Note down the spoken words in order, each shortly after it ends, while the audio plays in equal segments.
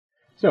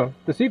So,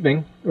 this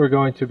evening we're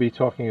going to be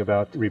talking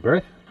about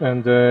rebirth,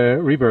 and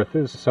rebirth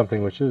is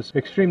something which is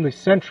extremely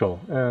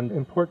central and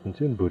important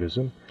in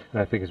Buddhism,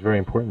 and I think it's very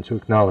important to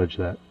acknowledge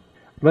that.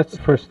 Let's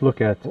first look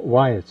at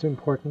why it's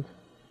important,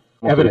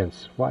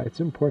 evidence why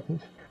it's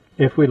important.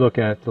 If we look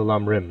at the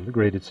Lam Rim, the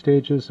graded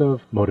stages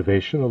of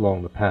motivation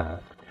along the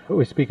path,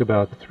 we speak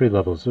about 3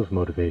 levels of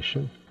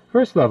motivation.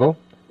 First level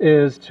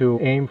is to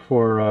aim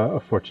for a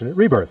fortunate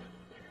rebirth.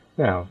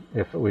 Now,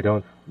 if we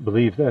don't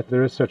believe that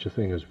there is such a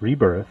thing as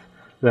rebirth,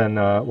 then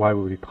why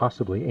would we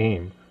possibly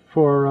aim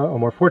for a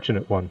more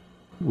fortunate one?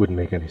 It wouldn't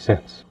make any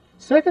sense.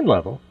 Second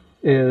level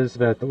is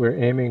that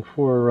we're aiming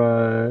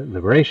for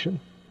liberation.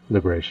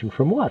 Liberation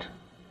from what?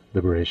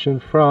 Liberation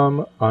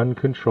from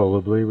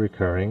uncontrollably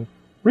recurring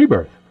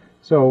rebirth.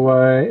 So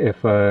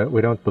if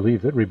we don't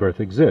believe that rebirth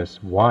exists,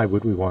 why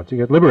would we want to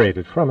get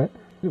liberated from it?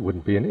 It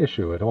wouldn't be an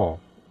issue at all.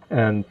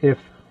 And if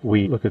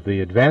we look at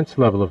the advanced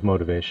level of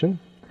motivation,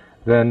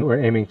 then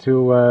we're aiming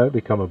to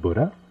become a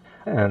Buddha.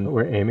 And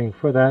we're aiming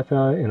for that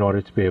in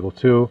order to be able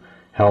to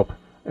help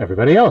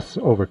everybody else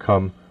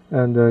overcome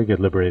and get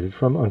liberated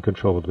from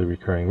uncontrollably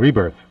recurring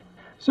rebirth.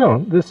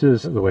 So this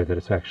is the way that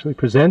it's actually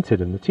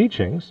presented in the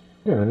teachings.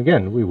 And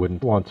again, we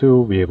wouldn't want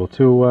to be able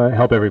to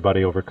help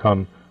everybody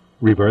overcome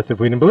rebirth if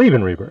we didn't believe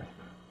in rebirth.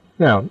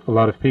 Now, a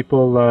lot of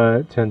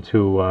people tend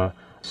to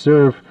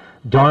serve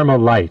Dharma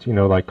Light,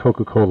 like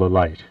Coca-Cola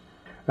Light.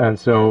 And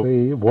so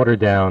they water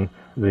down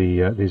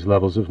these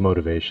levels of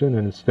motivation,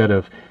 and instead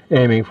of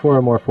aiming for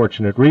a more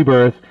fortunate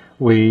rebirth,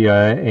 we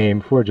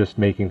aim for just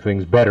making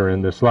things better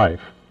in this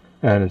life.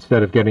 And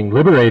instead of getting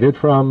liberated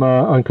from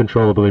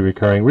uncontrollably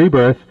recurring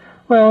rebirth,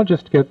 well,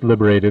 just get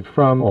liberated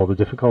from all the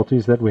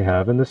difficulties that we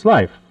have in this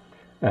life.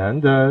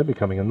 And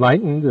becoming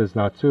enlightened is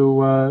not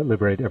to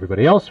liberate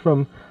everybody else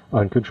from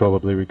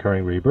uncontrollably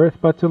recurring rebirth,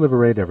 but to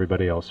liberate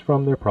everybody else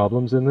from their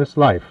problems in this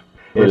life.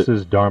 This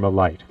is Dharma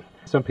Light.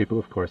 Some people,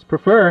 of course,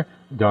 prefer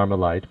Dharma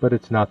Light, but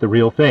it's not the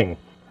real thing.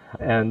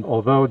 And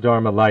although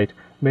Dharma Light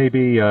may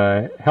be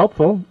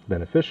helpful,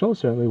 beneficial,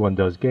 certainly one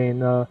does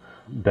gain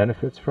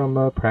benefits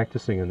from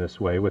practicing in this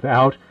way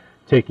without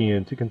taking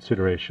into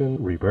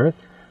consideration rebirth,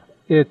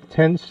 it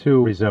tends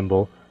to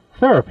resemble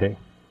therapy,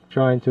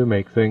 trying to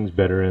make things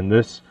better in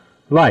this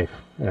life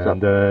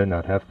and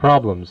not have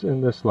problems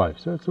in this life.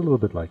 So it's a little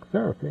bit like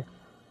therapy.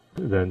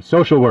 Then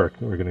social work,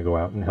 we're going to go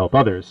out and help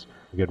others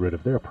get rid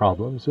of their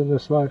problems in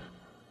this life.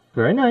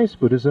 Very nice.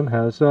 Buddhism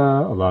has a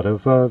lot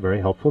of very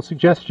helpful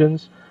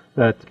suggestions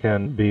that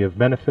can be of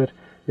benefit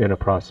in a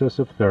process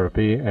of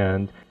therapy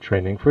and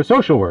training for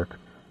social work.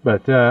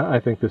 But I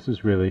think this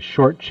is really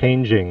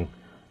shortchanging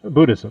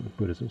Buddhism.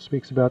 Buddhism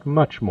speaks about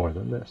much more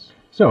than this.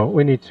 So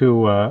we need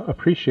to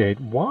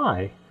appreciate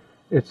why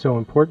it's so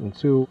important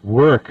to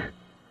work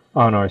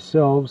on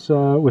ourselves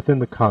within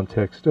the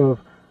context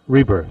of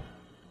rebirth.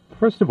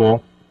 First of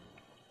all,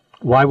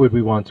 why would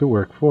we want to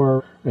work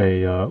for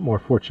a more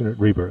fortunate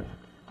rebirth?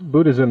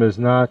 Buddhism is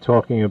not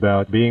talking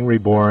about being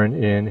reborn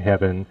in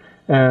heaven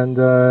and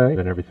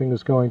then everything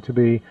is going to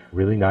be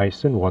really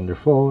nice and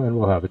wonderful and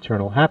we'll have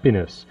eternal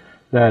happiness.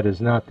 That is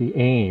not the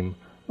aim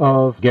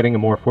of getting a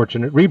more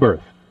fortunate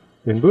rebirth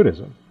in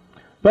Buddhism.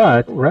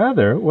 But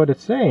rather, what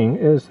it's saying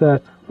is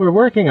that we're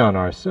working on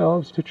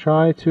ourselves to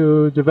try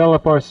to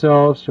develop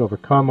ourselves, to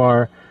overcome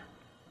our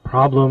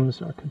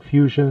problems, our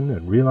confusion,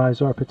 and realize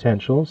our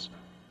potentials.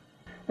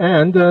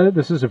 And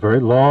this is a very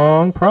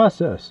long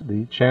process.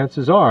 The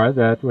chances are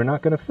that we're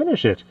not going to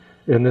finish it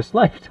in this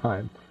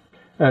lifetime.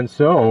 And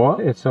so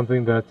it's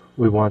something that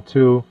we want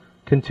to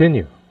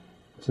continue.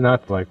 It's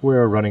not like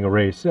we're running a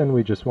race and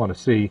we just want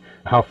to see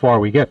how far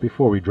we get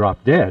before we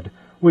drop dead.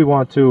 We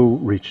want to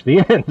reach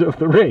the end of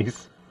the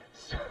race.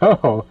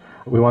 So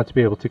we want to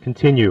be able to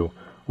continue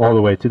all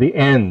the way to the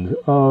end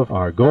of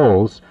our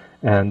goals.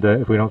 And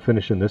if we don't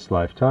finish in this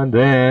lifetime,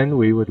 then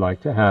we would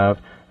like to have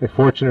a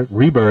fortunate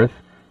rebirth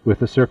with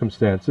the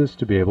circumstances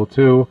to be able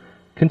to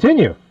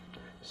continue.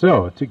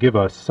 So to give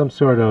us some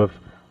sort of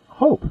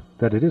hope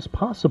that it is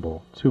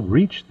possible to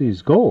reach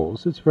these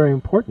goals, it's very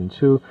important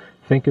to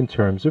think in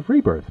terms of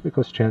rebirth,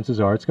 because chances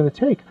are it's going to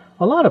take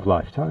a lot of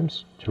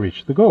lifetimes to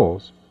reach the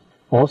goals.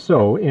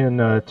 Also, in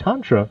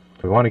Tantra,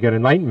 we want to get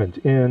enlightenment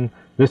in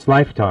this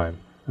lifetime.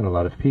 And a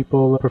lot of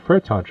people prefer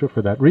Tantra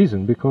for that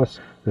reason, because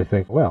they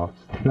think, well,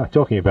 it's not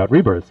talking about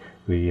rebirth.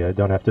 We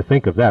don't have to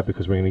think of that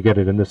because we're going to get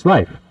it in this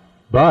life.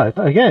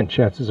 But, again,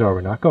 chances are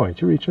we're not going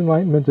to reach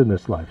enlightenment in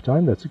this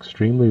lifetime. That's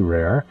extremely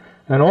rare.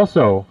 And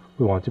also,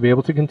 we want to be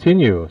able to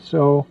continue.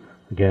 So,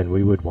 again,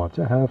 we would want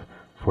to have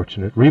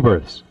fortunate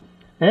rebirths.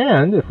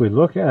 And if we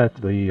look at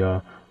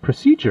the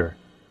procedure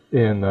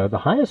in the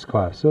highest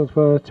class of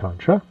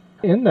Tantra,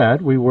 in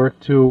that we work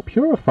to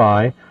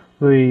purify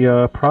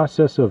the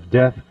process of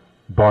death,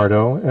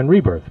 bardo, and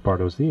rebirth.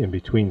 Bardo is the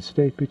in-between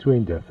state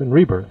between death and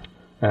rebirth.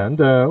 And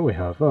we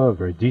have a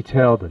very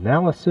detailed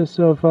analysis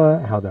of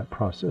how that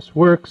process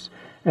works,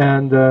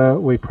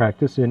 and we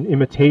practice in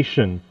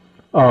imitation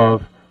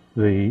of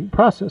the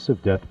process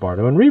of death,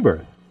 bardo, and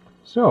rebirth.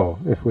 So,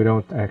 if we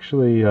don't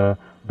actually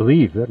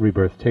believe that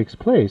rebirth takes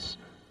place,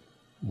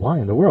 why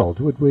in the world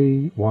would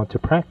we want to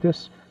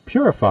practice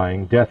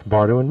purifying death,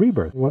 bardo, and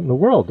rebirth. What in the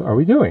world are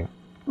we doing?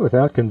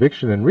 Without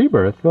conviction and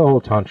rebirth, the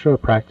whole Tantra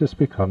practice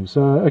becomes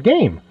a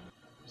game.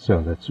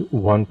 So that's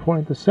one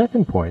point. The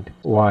second point,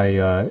 why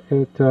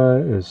it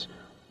is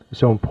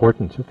so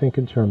important to think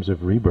in terms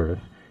of rebirth,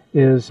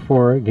 is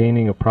for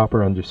gaining a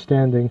proper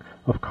understanding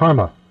of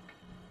karma.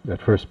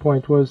 That first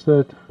point was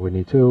that we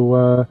need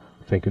to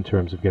think in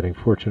terms of getting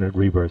fortunate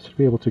rebirths to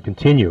be able to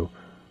continue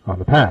on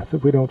the path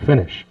if we don't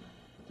finish.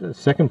 The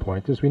second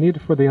point is we need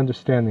it for the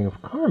understanding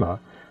of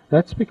karma.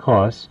 That's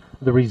because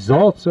the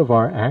results of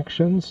our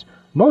actions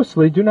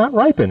mostly do not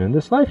ripen in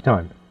this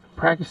lifetime.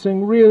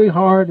 Practicing really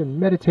hard and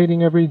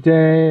meditating every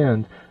day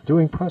and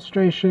doing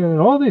prostration and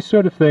all these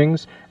sort of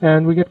things,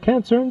 and we get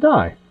cancer and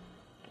die.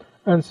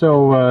 And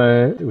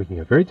so we can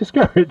get very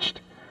discouraged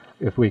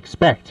if we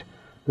expect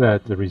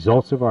that the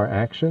results of our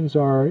actions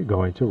are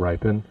going to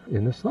ripen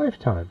in this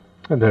lifetime.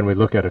 And then we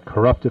look at a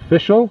corrupt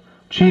official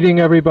cheating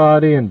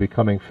everybody and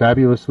becoming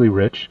fabulously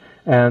rich,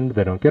 and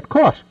they don't get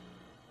caught.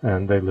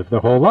 And they live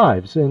their whole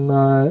lives in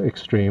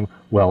extreme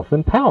wealth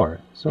and power.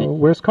 So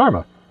where's karma?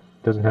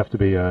 It doesn't have to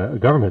be a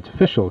government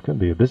official. It can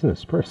be a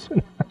business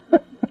person.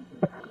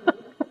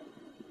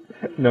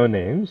 No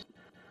names.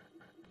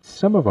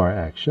 Some of our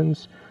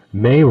actions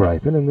may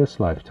ripen in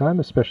this lifetime,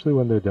 especially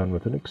when they're done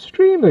with an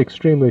extremely,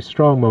 extremely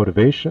strong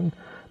motivation,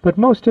 but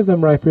most of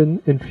them ripen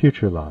in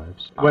future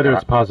lives, whether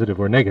it's positive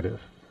or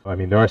negative. I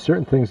mean, there are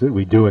certain things that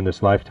we do in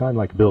this lifetime,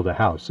 like build a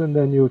house, and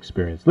then you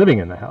experience living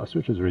in the house,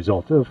 which is a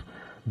result of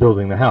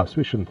building the house.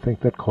 We shouldn't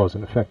think that cause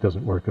and effect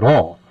doesn't work at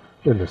all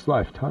in this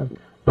lifetime.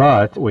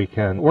 But we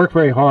can work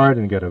very hard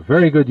and get a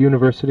very good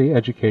university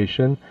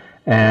education,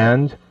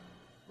 and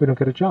we don't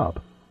get a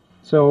job.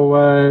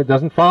 So it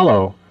doesn't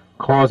follow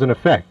cause and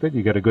effect that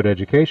you get a good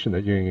education,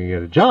 that you're going to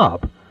get a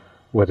job.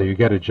 Whether you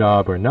get a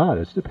job or not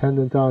is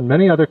dependent on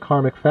many other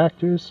karmic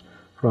factors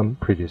from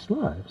previous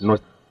lives.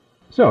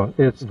 So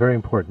it's very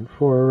important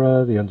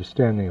for the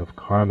understanding of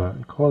karma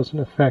and cause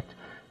and effect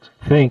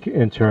to think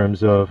in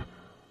terms of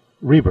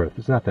rebirth.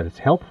 It's not that it's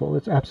helpful,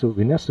 it's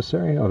absolutely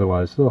necessary.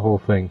 Otherwise, the whole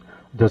thing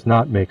does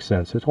not make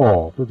sense at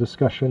all, the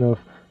discussion of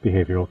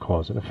behavioral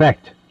cause and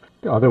effect.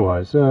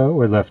 Otherwise,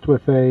 we're left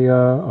with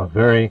a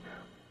very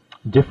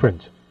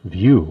different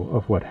view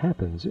of what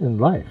happens in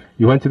life.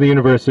 You went to the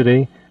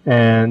university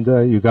and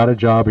you got a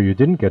job or you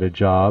didn't get a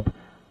job.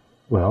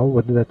 Well,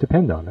 what did that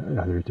depend on?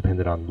 Either it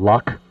depended on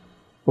luck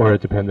or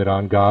it depended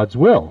on God's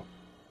will.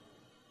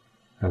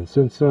 And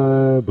since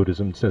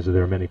Buddhism says that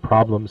there are many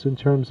problems in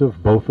terms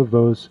of both of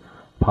those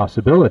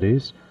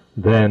possibilities,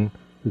 then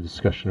the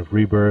discussion of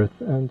rebirth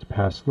and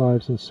past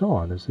lives and so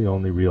on is the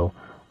only real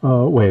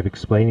way of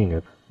explaining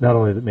it. Not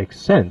only that makes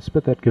sense,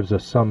 but that gives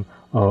us some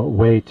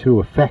way to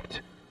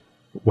affect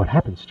what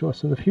happens to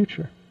us in the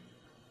future.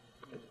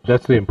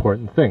 That's the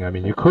important thing. I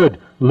mean, you could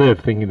live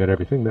thinking that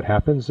everything that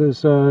happens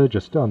is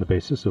just on the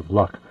basis of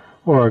luck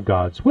or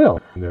God's will.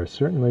 And there are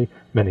certainly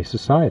many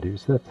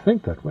societies that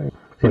think that way.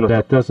 But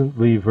that doesn't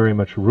leave very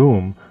much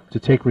room to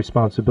take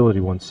responsibility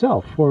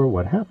oneself for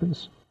what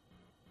happens.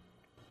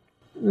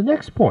 The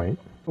next point,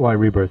 why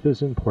rebirth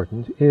is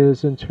important,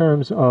 is in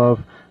terms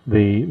of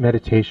the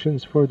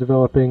meditations for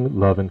developing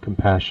love and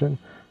compassion,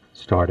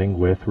 starting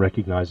with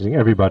recognizing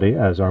everybody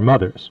as our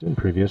mothers in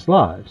previous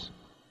lives.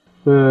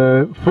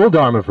 The full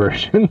Dharma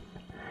version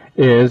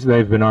is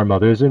they've been our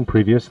mothers in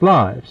previous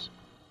lives.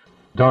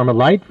 Dharma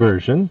Light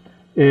version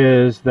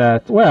is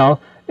that, well,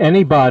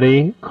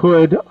 anybody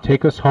could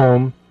take us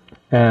home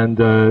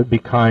and be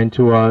kind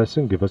to us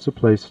and give us a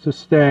place to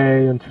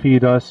stay and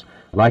feed us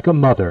like a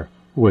mother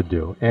would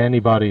do.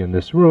 Anybody in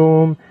this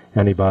room,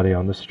 anybody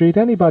on the street,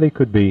 anybody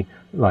could be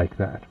like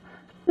that.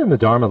 And the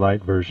Dharma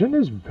Light version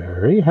is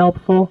very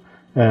helpful,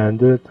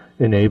 and it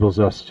enables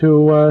us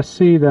to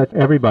see that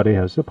everybody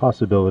has the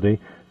possibility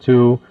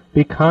to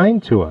be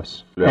kind to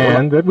us,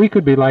 and that we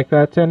could be like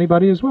that to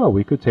anybody as well.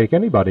 We could take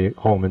anybody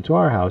home into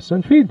our house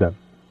and feed them.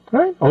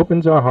 Right?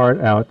 Opens our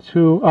heart out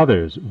to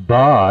others,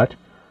 but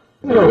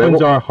it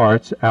opens our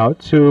hearts out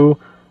to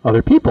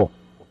other people.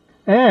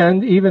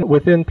 And even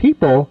within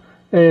people,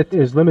 it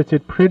is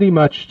limited pretty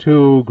much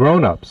to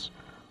grown-ups.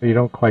 You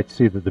don't quite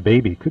see that the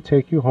baby could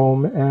take you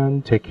home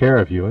and take care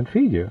of you and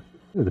feed you.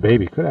 The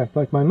baby could act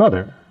like my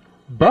mother.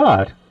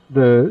 But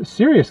the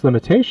serious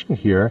limitation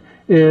here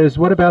is,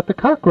 what about the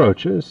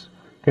cockroaches?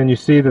 Can you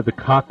see that the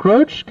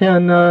cockroach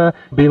can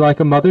be like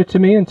a mother to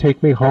me and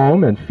take me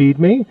home and feed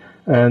me?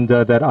 And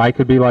that I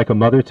could be like a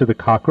mother to the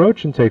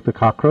cockroach and take the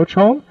cockroach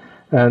home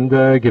and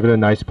give it a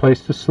nice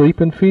place to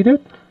sleep and feed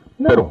it?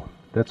 No,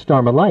 that's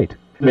Dharma Light.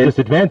 The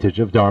disadvantage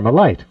of Dharma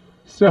Light.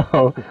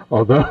 So,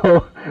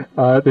 although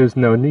there's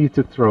no need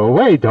to throw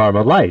away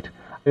Dharma Light,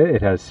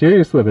 it has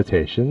serious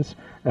limitations,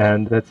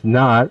 and that's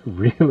not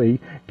really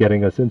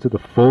getting us into the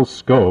full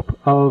scope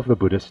of the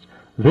Buddhist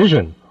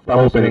vision,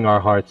 opening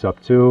our hearts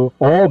up to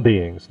all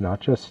beings,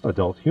 not just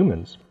adult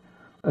humans.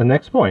 The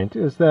next point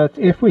is that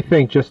if we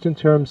think just in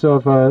terms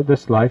of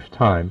this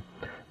lifetime,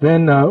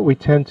 then we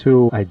tend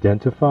to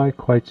identify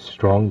quite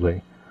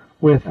strongly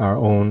with our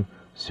own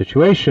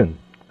situation.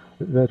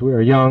 That we are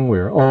young, we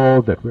are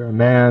old, that we are a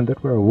man,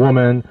 that we are a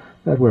woman,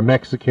 that we're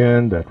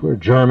Mexican, that we're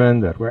German,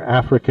 that we're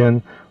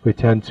African. We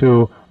tend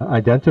to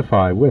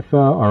identify with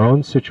our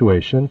own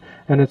situation,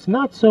 and it's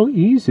not so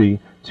easy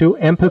to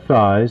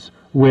empathize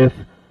with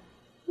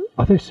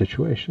other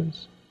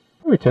situations.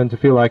 We tend to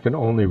feel I can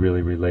only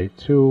really relate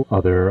to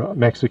other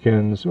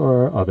Mexicans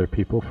or other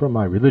people from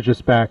my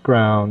religious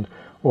background,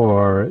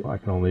 or I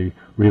can only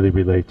really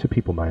relate to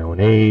people my own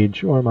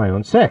age or my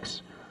own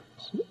sex.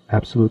 It's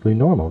absolutely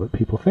normal that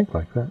people think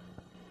like that.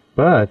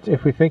 But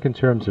if we think in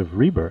terms of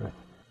rebirth,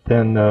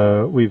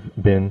 then we've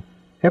been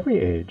every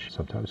age.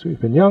 Sometimes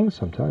we've been young,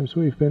 sometimes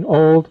we've been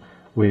old,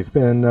 we've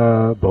been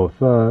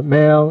both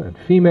male and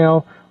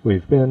female,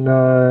 we've been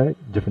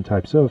different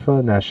types of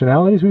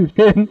nationalities, we've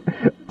been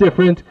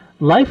different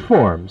life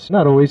forms,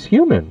 not always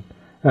human.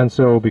 And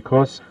so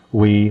because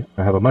we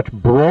have a much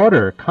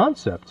broader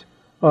concept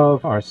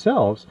of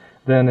ourselves,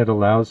 then it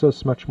allows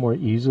us much more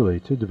easily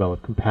to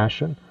develop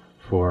compassion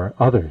for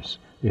others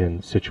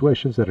in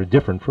situations that are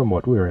different from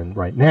what we're in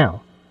right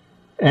now.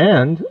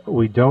 And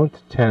we don't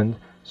tend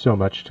so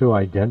much to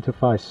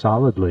identify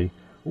solidly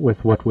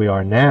with what we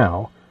are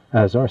now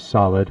as our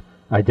solid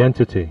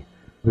identity.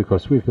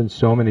 Because we've been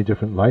so many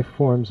different life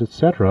forms,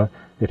 etc.,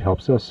 it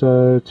helps us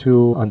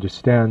to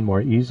understand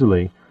more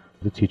easily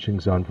the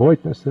teachings on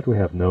voidness, that we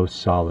have no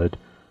solid,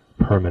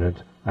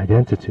 permanent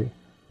identity.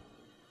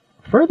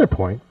 Further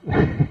point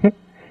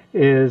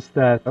is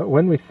that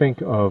when we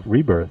think of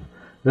rebirth,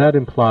 that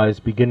implies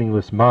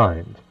beginningless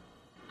mind.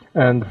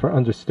 And for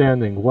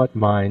understanding what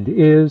mind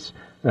is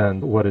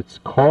and what its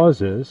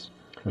cause is,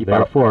 and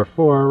therefore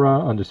for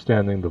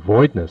understanding the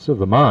voidness of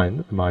the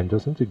mind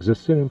doesn't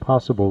exist in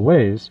impossible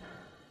ways,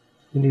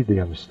 you need the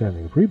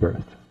understanding of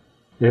rebirth.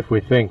 If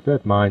we think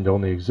that mind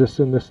only exists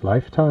in this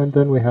lifetime,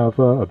 then we have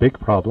a big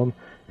problem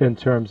in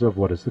terms of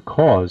what is the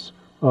cause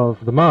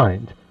of the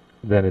mind.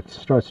 Then it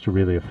starts to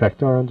really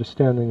affect our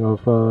understanding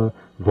of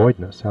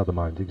voidness, how the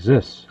mind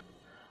exists.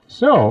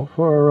 So,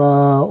 for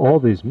all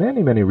these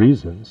many, many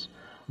reasons,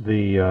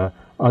 the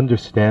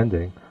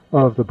understanding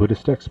of the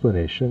Buddhist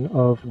explanation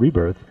of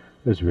rebirth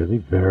is really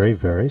very,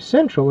 very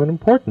central and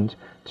important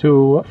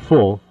to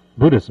full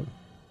Buddhism,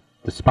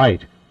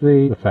 despite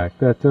the fact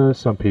that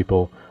some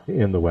people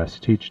in the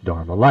West teach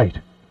Dharma light.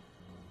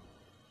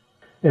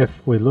 If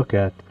we look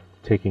at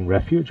taking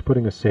refuge,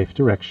 putting a safe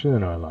direction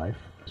in our life,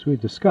 as we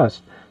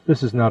discussed,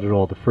 this is not at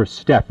all the first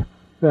step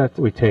that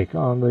we take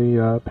on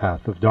the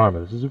path of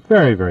Dharma. This is a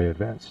very, very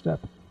advanced step.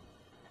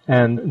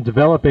 And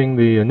developing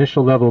the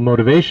initial level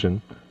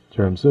motivation, in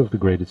terms of the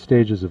graded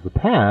stages of the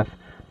path,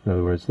 in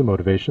other words, the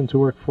motivation to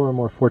work for a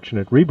more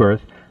fortunate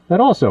rebirth, that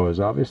also is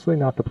obviously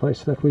not the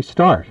place that we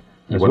start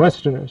as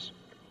Westerners.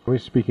 We were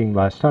speaking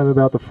last time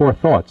about the four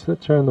thoughts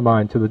that turn the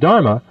mind to the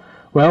Dharma.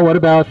 Well, what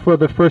about for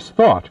the first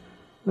thought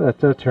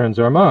that turns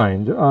our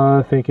mind,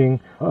 thinking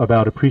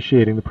about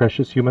appreciating the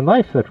precious human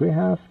life that we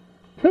have?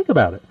 Think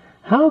about it.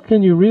 How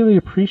can you really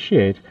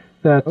appreciate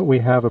that we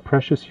have a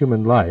precious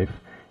human life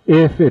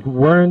if it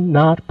were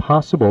not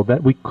possible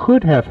that we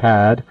could have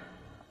had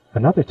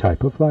another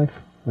type of life,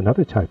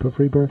 another type of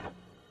rebirth?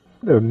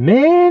 There are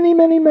many,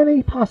 many,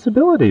 many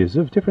possibilities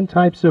of different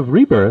types of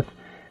rebirth,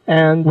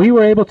 and we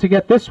were able to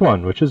get this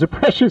one, which is a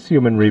precious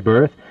human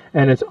rebirth,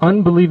 and it's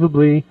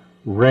unbelievably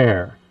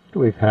rare.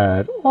 We've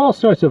had all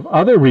sorts of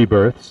other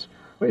rebirths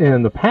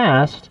in the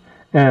past,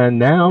 and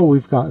now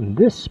we've gotten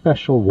this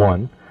special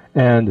one,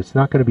 and it's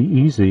not going to be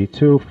easy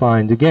to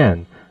find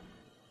again.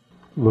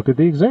 Look at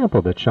the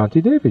example that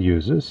Shantideva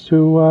uses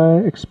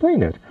to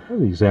explain it.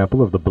 The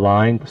example of the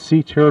blind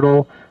sea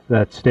turtle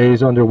that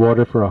stays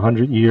underwater for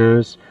 100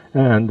 years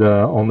and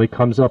only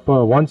comes up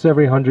once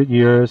every 100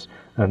 years,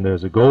 and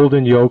there's a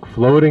golden yolk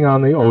floating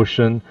on the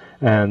ocean,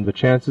 and the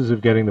chances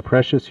of getting the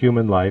precious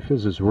human life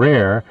is as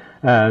rare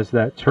as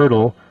that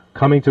turtle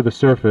coming to the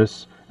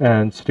surface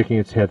and sticking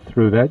its head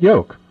through that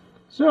yolk.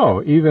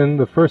 So even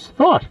the first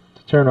thought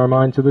to turn our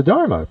mind to the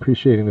Dharma,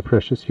 appreciating the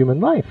precious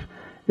human life,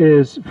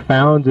 is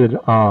founded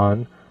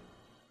on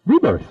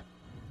rebirth.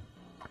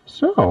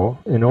 So,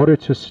 in order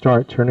to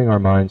start turning our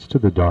minds to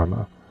the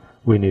Dharma,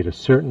 we need a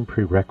certain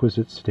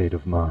prerequisite state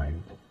of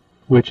mind,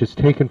 which is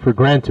taken for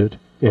granted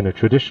in a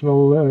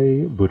traditional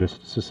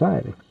Buddhist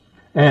society.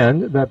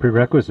 And that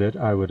prerequisite,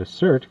 I would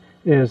assert,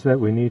 is that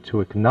we need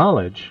to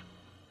acknowledge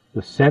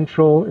the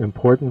central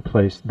important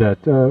place that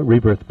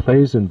rebirth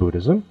plays in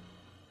Buddhism.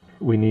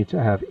 We need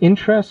to have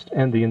interest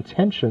and the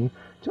intention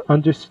to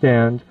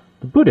understand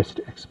the Buddhist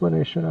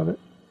explanation of it,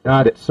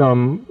 not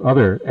some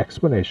other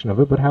explanation of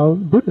it, but how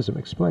Buddhism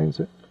explains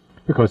it.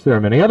 Because there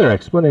are many other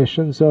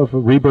explanations of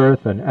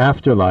rebirth and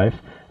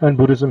afterlife, and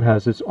Buddhism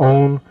has its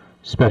own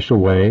special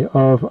way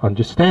of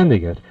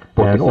understanding it.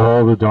 And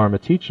all the Dharma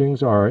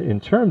teachings are in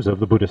terms of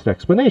the Buddhist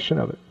explanation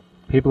of it.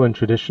 People in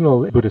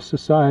traditional Buddhist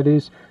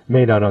societies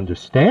may not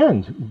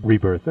understand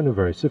rebirth in a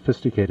very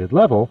sophisticated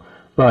level,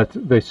 but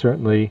they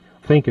certainly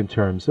think in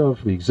terms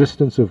of the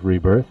existence of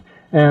rebirth,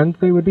 and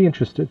they would be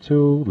interested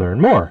to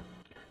learn more.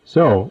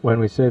 So when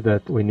we say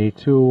that we need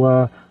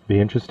to be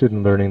interested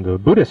in learning the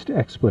Buddhist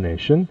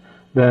explanation,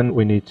 then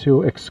we need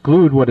to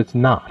exclude what it's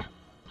not.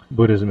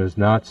 Buddhism is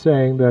not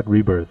saying that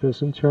rebirth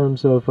is in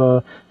terms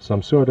of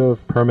some sort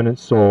of permanent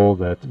soul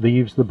that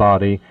leaves the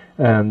body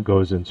and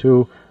goes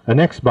into a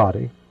next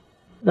body.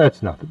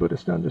 That's not the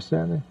Buddhist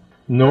understanding.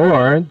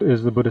 Nor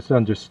is the Buddhist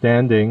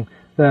understanding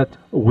that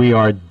we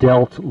are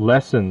dealt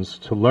lessons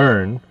to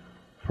learn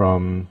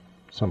from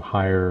some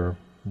higher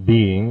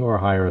being or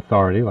higher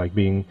authority, like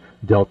being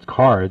dealt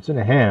cards in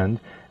a hand,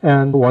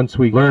 and once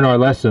we learn our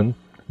lesson,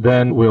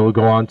 then we'll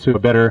go on to a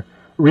better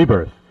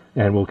rebirth,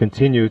 and we'll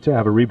continue to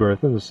have a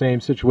rebirth in the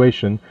same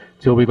situation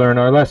till we learn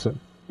our lesson.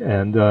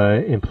 And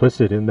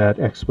implicit in that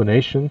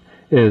explanation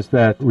is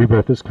that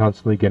rebirth is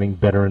constantly getting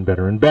better and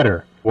better and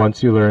better.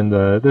 Once you learn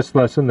this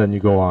lesson, then you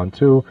go on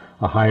to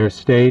a higher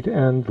state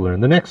and learn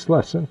the next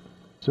lesson.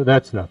 So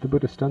that's not the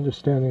Buddhist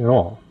understanding at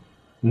all.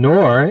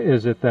 Nor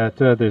is it that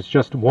there's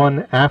just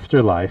one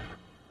afterlife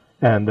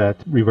and that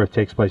rebirth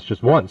takes place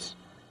just once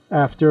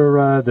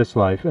after this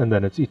life, and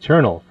then it's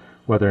eternal,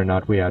 whether or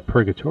not we had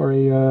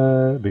purgatory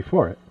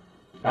before it.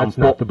 That's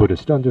not the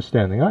Buddhist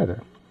understanding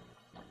either.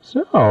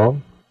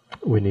 So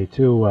we need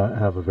to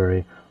have a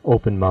very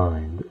open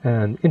mind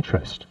and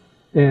interest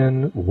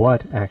in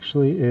what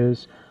actually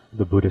is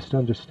the Buddhist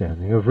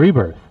understanding of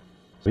rebirth.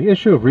 The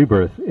issue of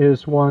rebirth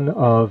is one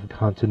of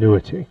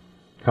continuity.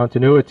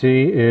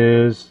 Continuity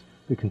is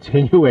the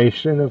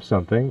continuation of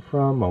something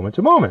from moment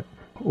to moment.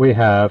 We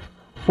have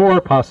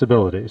 4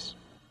 possibilities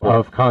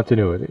of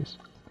continuities.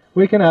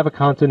 We can have a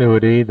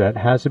continuity that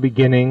has a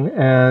beginning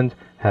and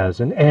has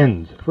an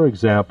end. For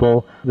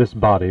example, this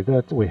body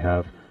that we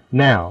have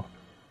now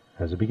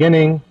has a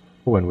beginning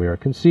when we are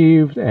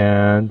conceived,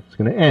 and it's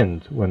going to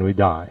end when we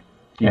die.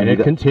 And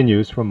it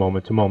continues from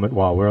moment to moment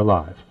while we're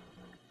alive.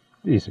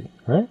 Easy,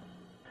 right?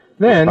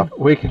 Then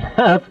we can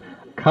have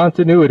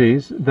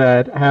continuities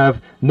that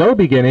have no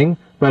beginning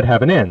but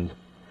have an end.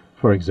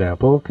 For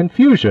example,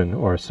 confusion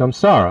or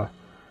samsara.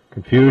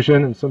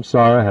 Confusion and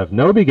samsara have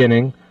no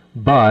beginning,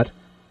 but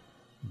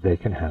they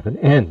can have an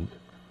end.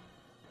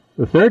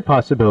 The third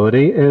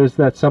possibility is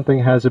that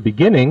something has a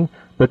beginning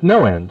but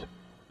no end.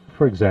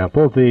 For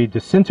example, the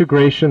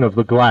disintegration of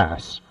the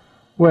glass.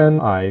 When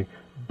I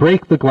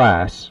break the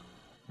glass,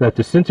 that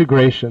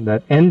disintegration,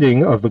 that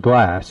ending of the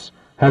glass,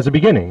 has a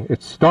beginning.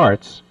 It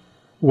starts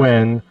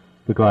when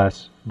the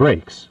glass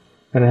breaks,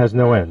 and it has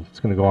no end. It's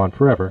going to go on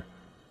forever.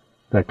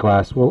 That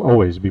glass will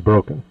always be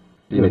broken.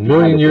 In a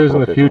million years in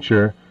the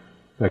future,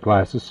 that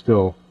glass is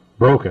still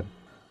broken.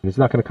 And it's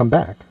not going to come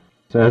back.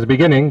 So it has a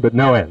beginning, but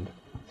no end.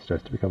 It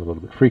starts to become a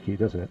little bit freaky,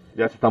 doesn't it?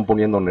 Ya se están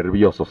poniendo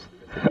nerviosos.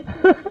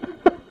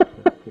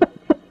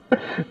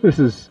 This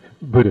is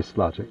Buddhist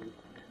logic.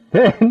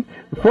 Then,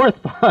 the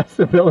fourth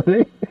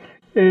possibility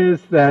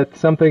is that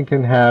something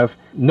can have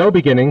no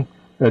beginning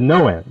and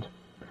no end.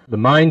 The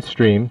mind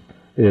stream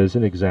is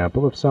an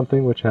example of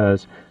something which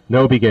has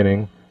no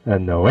beginning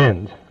and no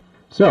end.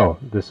 So,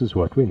 this is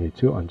what we need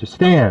to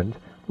understand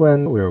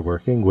when we are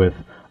working with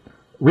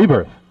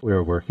rebirth. We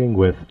are working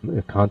with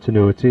a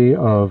continuity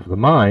of the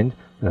mind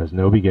that has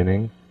no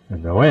beginning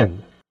and no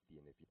end.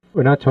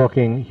 We're not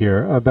talking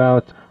here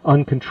about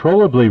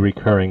uncontrollably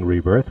recurring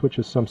rebirth, which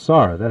is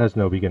samsara. That has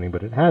no beginning,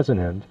 but it has an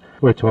end.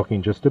 We're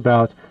talking just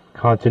about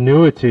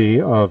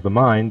continuity of the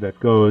mind that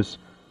goes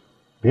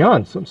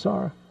beyond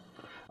samsara.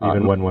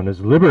 Even when one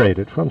is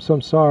liberated from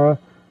samsara,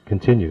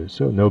 continues,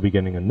 so no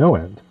beginning and no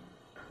end.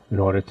 In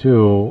order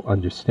to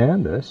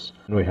understand this,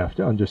 we have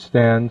to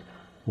understand,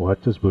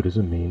 what does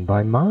Buddhism mean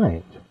by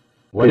mind?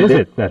 What is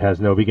it that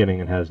has no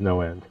beginning and has no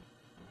end?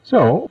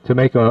 So, to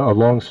make a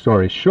long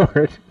story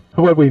short,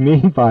 what we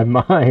mean by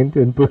mind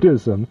in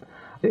Buddhism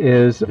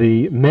is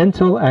the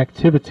mental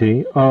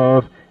activity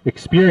of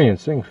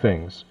experiencing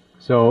things.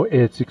 So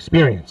it's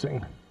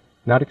experiencing,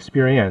 not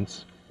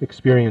experience,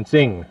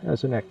 experiencing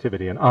as an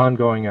activity, an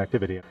ongoing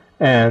activity.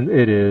 And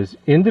it is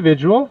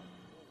individual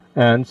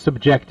and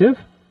subjective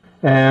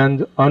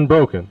and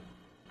unbroken.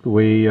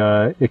 We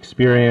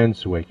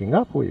experience waking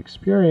up, we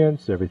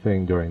experience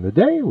everything during the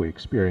day, we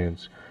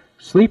experience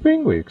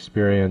sleeping, we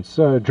experience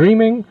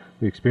dreaming,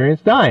 we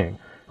experience dying.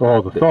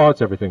 All the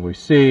thoughts, everything we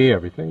see,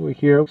 everything we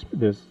hear,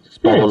 there's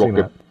experiencing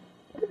that.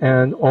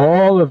 And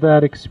all of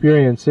that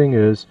experiencing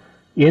is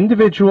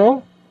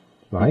individual,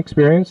 my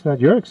experience, not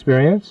your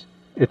experience.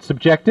 It's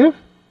subjective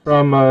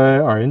from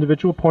our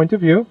individual point of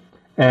view,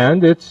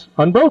 and it's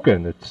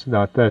unbroken. It's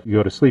not that you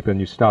go to sleep and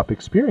you stop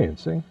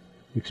experiencing.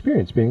 You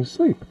experience being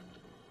asleep.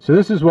 So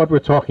this is what we're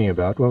talking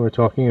about when we're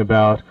talking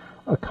about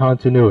a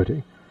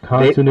continuity.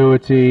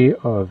 Continuity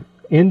of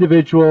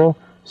individual,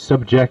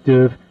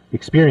 subjective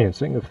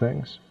experiencing of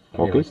things.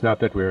 Okay. It's not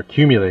that we're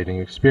accumulating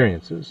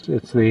experiences.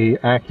 It's the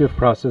active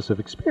process of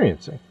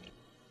experiencing.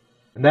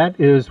 And that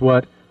is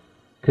what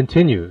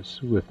continues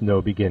with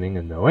no beginning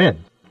and no end.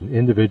 An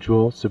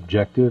individual,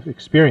 subjective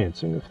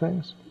experiencing of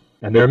things.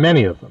 And there are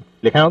many of them,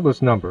 a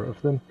countless number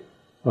of them,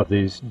 of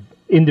these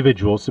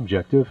individual,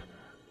 subjective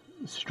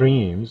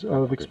streams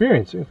of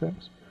experiencing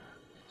things.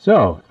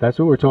 So, that's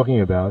what we're talking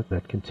about,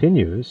 that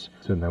continues.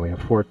 So now we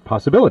have 4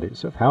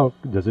 possibilities of how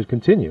does it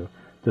continue.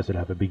 Does it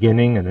have a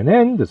beginning and an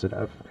end? Does it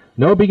have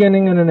no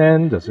beginning and an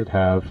end? Does it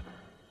have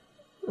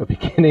a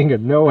beginning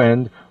and no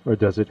end, or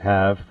does it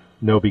have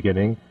no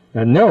beginning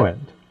and no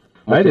end?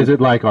 Right? Is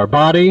it like our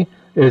body?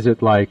 Is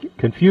it like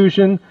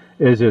confusion?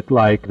 Is it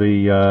like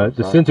the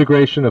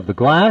disintegration of the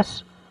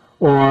glass?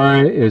 Or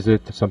is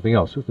it something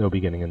else with no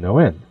beginning and no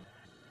end?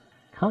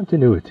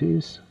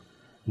 Continuities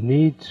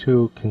need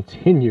to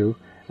continue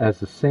as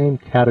the same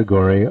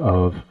category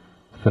of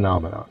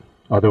phenomenon.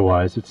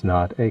 Otherwise, it's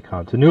not a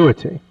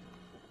continuity.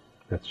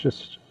 That's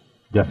just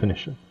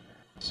definition.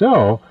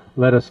 So,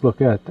 let us look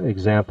at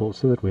examples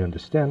so that we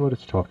understand what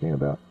it's talking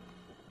about.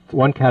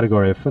 One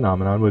category of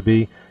phenomenon would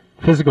be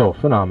physical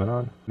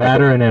phenomenon,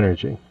 matter and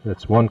energy.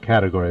 That's one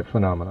category of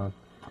phenomenon.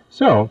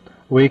 So,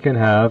 we can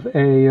have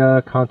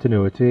a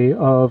continuity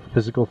of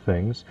physical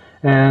things,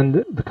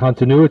 and the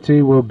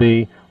continuity will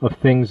be of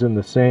things in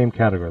the same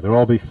category. They'll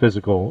all be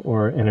physical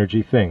or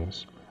energy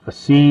things. A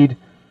seed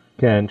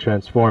can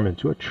transform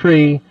into a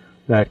tree,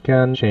 that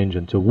can change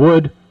into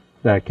wood,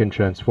 that can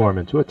transform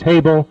into a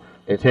table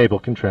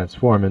can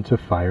transform into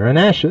fire and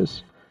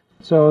ashes.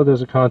 So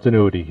there's a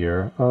continuity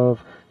here of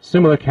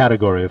similar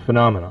category of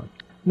phenomenon.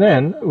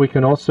 Then we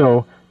can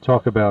also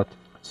talk about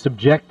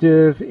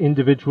subjective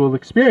individual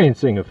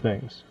experiencing of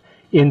things.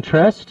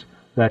 Interest,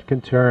 that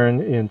can turn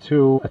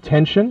into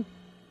attention,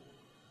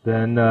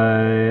 then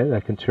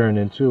that can turn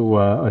into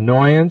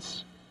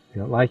annoyance, you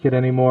don't like it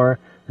anymore,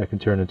 that can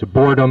turn into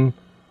boredom,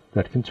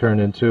 that can turn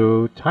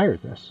into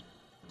tiredness.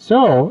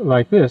 So,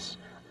 like this,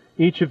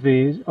 each of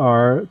these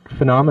are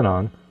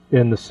phenomenon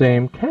in the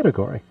same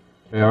category.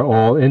 They are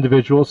all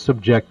individual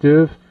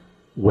subjective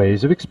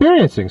ways of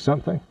experiencing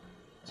something.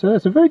 So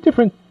that's a very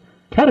different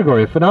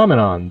category of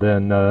phenomenon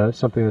than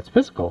something that's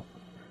physical.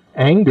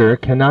 Anger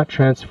cannot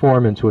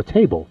transform into a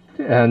table,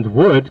 and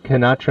wood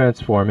cannot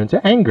transform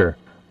into anger.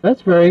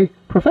 That's very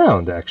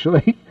profound,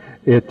 actually.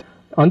 It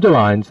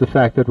underlines the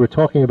fact that we're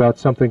talking about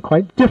something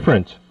quite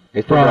different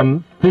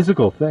from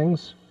physical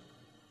things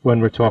when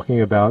we're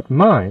talking about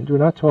mind. We're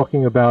not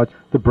talking about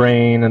the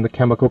brain and the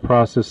chemical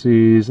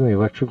processes and the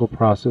electrical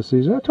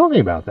processes. We're not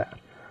talking about that.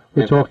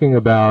 We're talking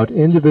about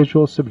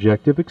individual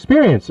subjective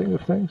experiencing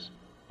of things.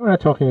 We're not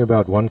talking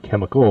about one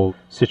chemical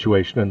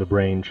situation in the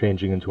brain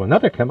changing into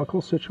another chemical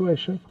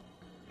situation.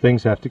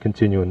 Things have to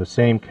continue in the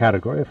same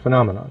category of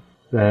phenomenon.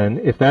 Then,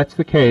 if that's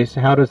the case,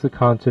 how does the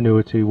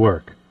continuity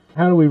work?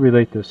 How do we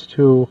relate this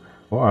to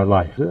our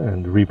life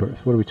and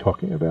rebirth? What are we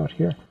talking about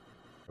here?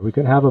 We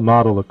can have a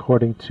model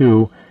according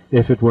to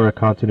if it were a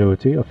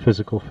continuity of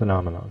physical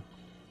phenomenon.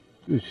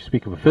 If you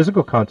speak of a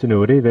physical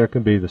continuity, there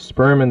can be the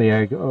sperm and the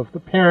egg of the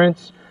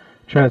parents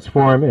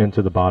transform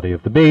into the body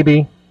of the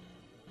baby,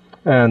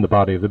 and the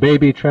body of the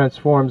baby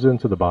transforms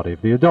into the body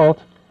of the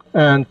adult,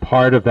 and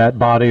part of that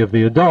body of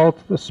the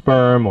adult, the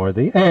sperm or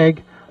the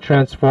egg,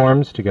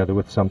 transforms together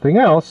with something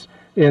else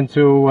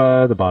into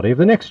the body of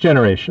the next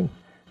generation.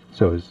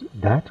 So is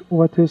that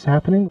what is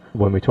happening?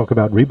 When we talk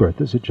about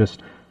rebirth, is it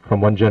just from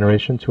one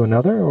generation to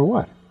another, or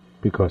what?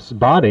 Because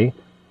body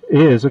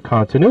is a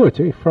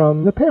continuity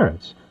from the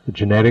parents. The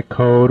genetic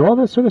code, all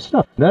that sort of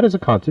stuff. That is a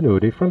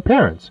continuity from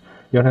parents.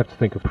 You don't have to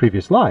think of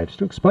previous lives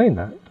to explain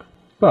that.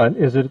 But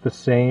is it the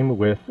same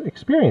with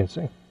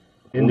experiencing?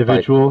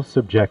 Individual,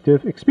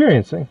 subjective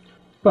experiencing.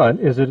 But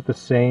is it the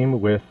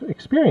same with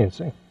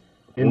experiencing?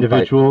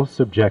 Individual,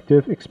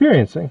 subjective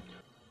experiencing.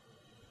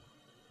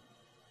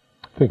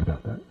 Think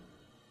about that.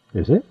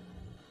 Is it?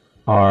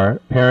 Our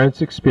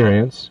parents'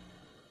 experience,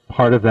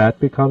 part of that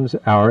becomes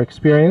our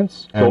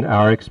experience, and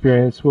our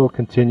experience will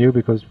continue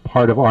because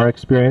part of our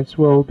experience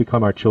will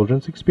become our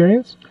children's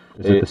experience?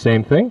 Is it the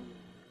same thing?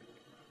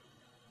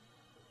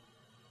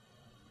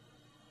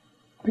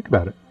 Think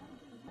about it.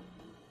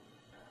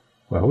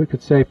 Well, we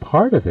could say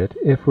part of it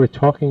if we're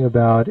talking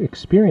about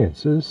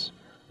experiences,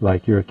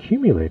 like you're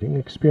accumulating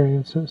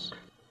experiences.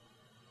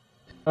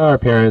 Our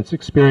parents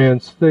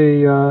experienced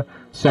the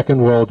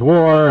Second World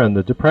War and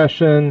the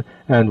Depression,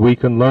 and we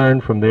can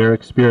learn from their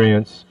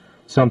experience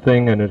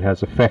something, and it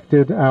has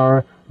affected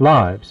our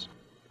lives.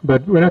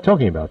 But we're not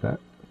talking about that.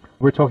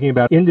 We're talking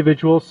about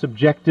individuals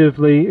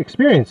subjectively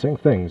experiencing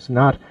things,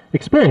 not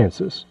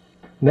experiences.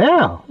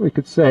 Now, we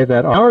could say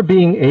that our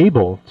being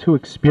able to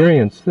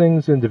experience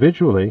things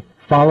individually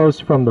follows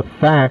from the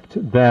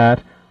fact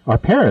that our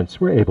parents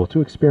were able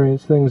to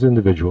experience things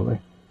individually.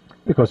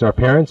 Because our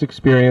parents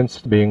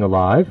experienced being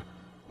alive,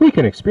 we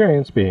can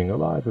experience being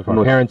alive. If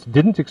our parents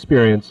didn't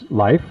experience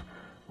life,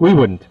 we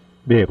wouldn't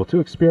be able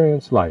to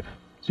experience life.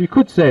 So you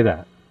could say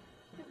that.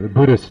 The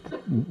Buddhist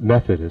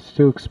method is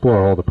to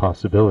explore all the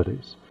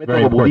possibilities. It's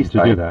very important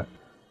to do that.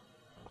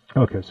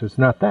 Okay, so it's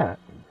not that.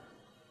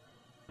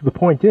 The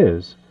point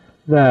is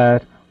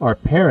that our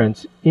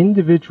parents'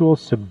 individual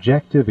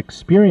subjective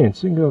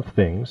experiencing of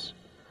things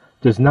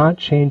does not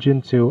change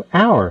into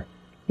our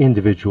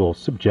individual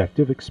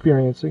subjective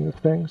experiencing of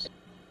things.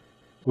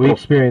 We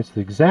experience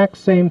the exact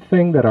same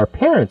thing that our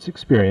parents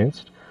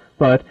experienced,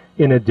 but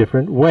in a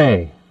different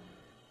way,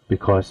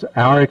 because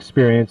our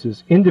experience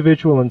is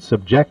individual and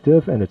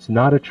subjective, and it's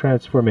not a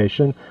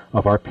transformation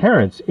of our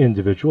parents'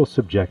 individual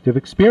subjective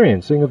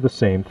experiencing of the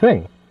same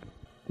thing.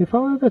 You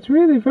follow? That's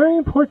really very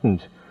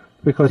important,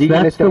 Because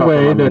that's the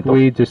way that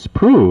we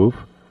disprove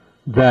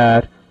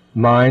that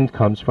mind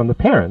comes from the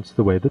parents,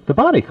 the way that the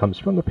body comes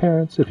from the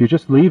parents. If you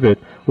just leave it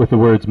with the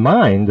words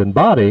mind and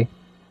body,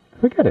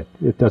 forget it.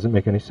 It doesn't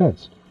make any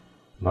sense.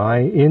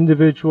 My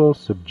individual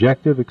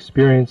subjective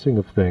experiencing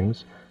of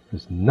things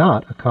is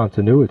not a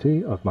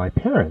continuity of my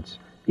parents'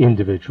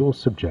 individual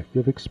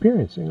subjective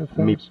experiencing of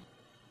things.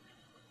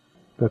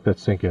 Let that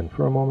sink in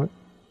for a moment.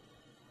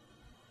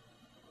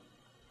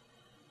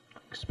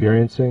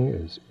 Experiencing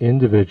is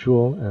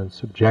individual and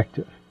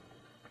subjective.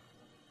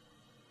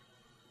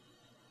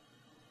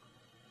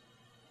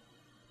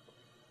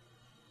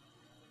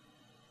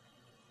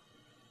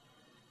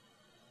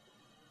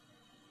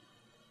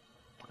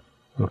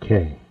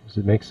 Okay, does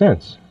it make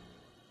sense?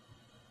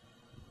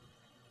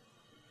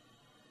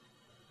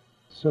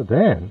 So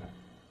then,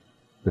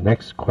 the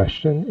next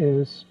question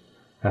is,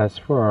 as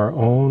for our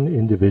own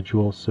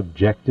individual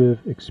subjective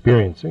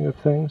experiencing of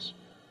things,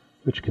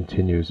 which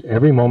continues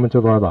every moment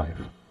of our life,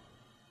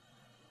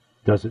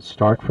 does it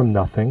start from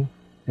nothing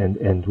and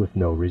end with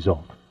no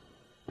result?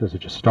 Does it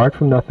just start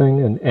from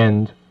nothing and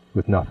end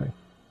with nothing?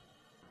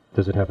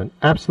 Does it have an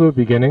absolute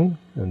beginning,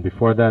 and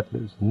before that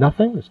there's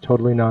nothing, it's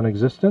totally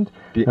non-existent?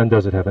 And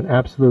does it have an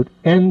absolute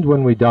end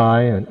when we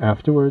die, and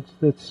afterwards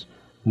it's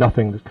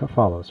nothing that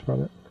follows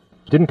from it?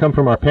 It didn't come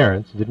from our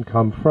parents, it didn't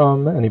come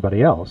from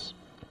anybody else.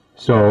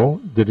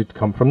 So, did it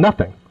come from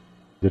nothing?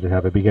 Did it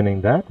have a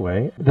beginning that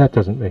way? That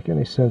doesn't make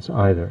any sense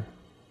either.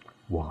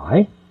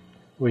 Why?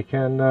 We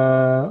can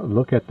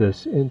look at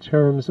this in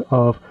terms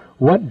of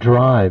what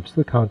drives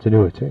the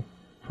continuity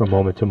from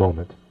moment to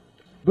moment.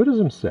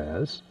 Buddhism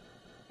says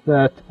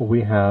that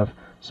we have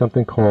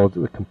something called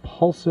the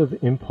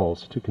compulsive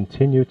impulse to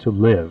continue to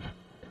live.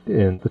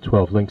 In the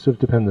 12 links of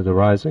dependent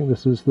arising,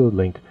 this is the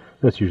link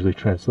that's usually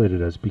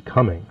translated as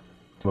becoming,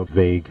 a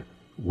vague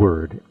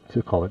word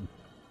to call it.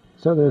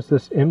 So there's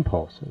this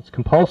impulse, it's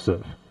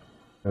compulsive,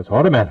 it's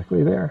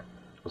automatically there,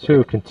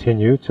 to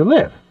continue to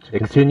live, to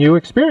continue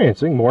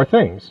experiencing more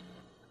things.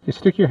 You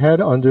stick your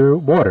head under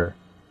water,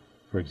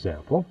 for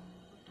example.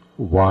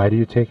 Why do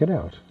you take it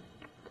out?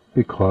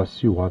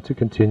 Because you want to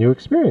continue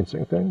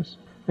experiencing things.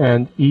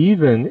 And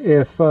even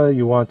if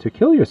you want to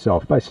kill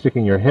yourself by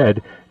sticking your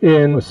head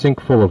in a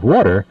sink full of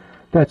water,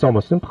 that's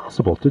almost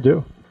impossible to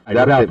do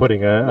without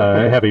putting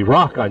a heavy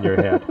rock on your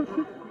head.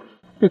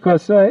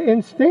 Because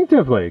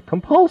instinctively,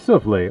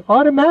 compulsively,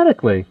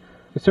 automatically,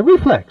 it's a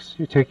reflex.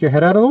 You take your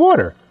head out of the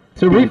water.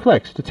 It's a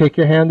reflex to take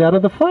your hand out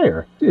of the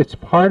fire. It's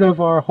part of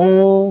our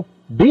whole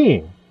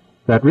being,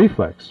 that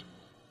reflex.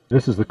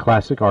 This is the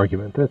classic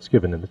argument that's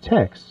given in the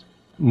text.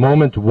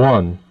 Moment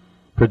 1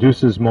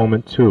 produces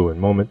moment 2,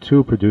 and moment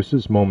 2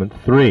 produces moment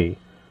 3.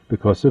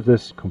 Because of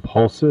this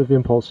compulsive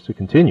impulse to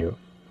continue,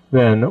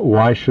 then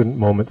why shouldn't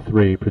moment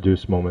 3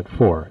 produce moment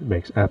 4? It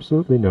makes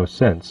absolutely no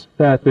sense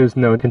that there's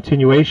no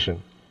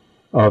continuation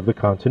of the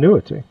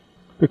continuity.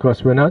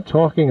 Because we're not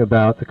talking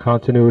about the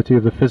continuity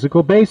of the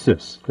physical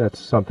basis. That's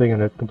something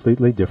in a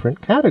completely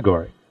different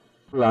category.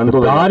 The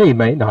body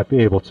might not be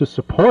able to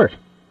support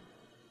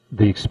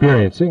the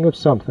experiencing of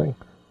something,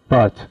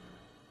 but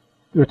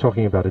we're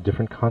talking about a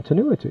different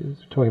continuity.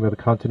 We're talking about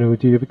the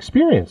continuity of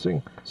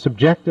experiencing,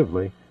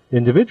 subjectively,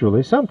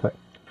 individually, something.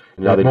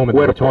 That moment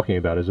we're talking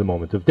about is a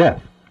moment of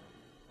death.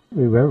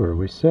 Remember,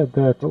 we said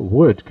that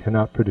wood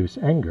cannot produce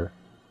anger,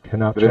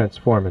 cannot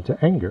transform into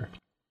anger.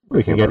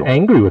 We can get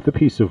angry with a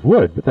piece of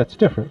wood, but that's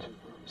different.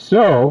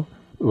 So,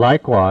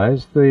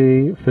 likewise,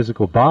 the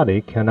physical body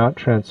cannot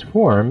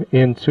transform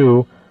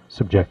into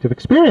subjective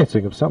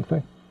experiencing of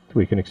something.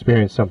 We can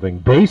experience something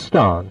based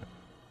on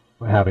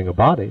having a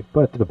body,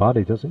 but the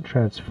body doesn't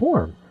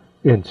transform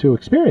into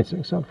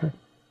experiencing something.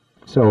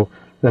 So,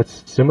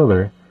 that's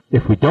similar.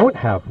 If we don't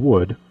have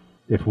wood,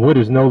 if wood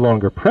is no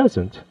longer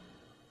present,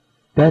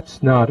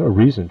 that's not a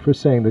reason for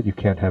saying that you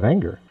can't have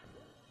anger,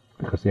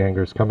 because the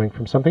anger is coming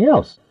from something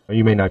else.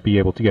 You may not be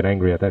able to get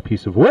angry at that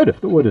piece of wood if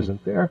the wood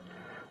isn't there,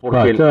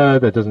 but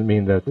that doesn't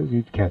mean that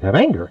you can't have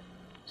anger.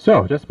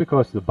 So, just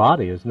because the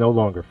body is no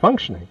longer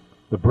functioning,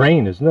 the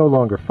brain is no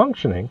longer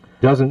functioning,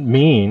 doesn't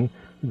mean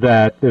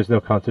that there's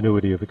no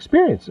continuity of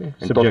experiencing,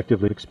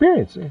 subjectively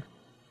experiencing.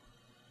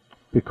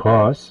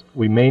 Because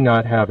we may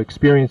not have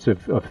experience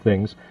of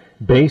things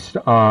based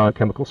on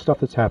chemical stuff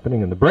that's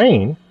happening in the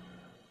brain,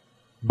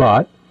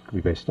 but it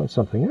could be based on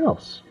something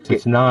else.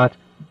 It's not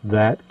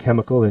that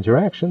chemical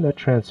interaction that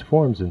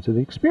transforms into the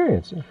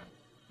experiencing.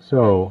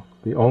 So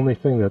the only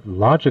thing that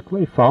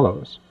logically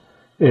follows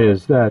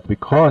is that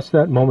because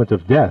that moment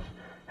of death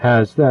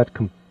has that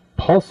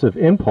compulsive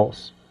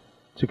impulse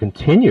to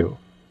continue,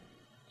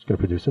 it's going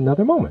to produce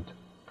another moment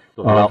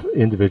of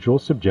individual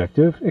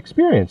subjective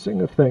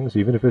experiencing of things,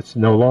 even if it's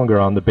no longer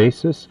on the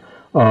basis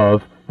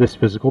of this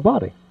physical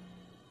body.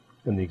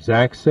 And the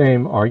exact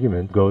same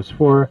argument goes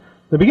for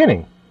the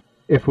beginning.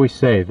 If we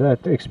say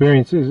that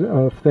experiences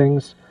of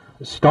things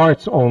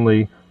starts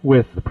only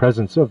with the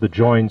presence of the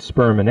joined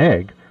sperm and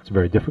egg, it's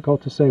very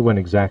difficult to say when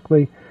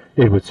exactly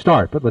it would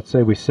start. But let's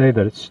say we say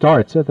that it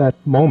starts at that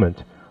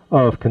moment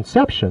of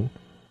conception.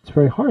 It's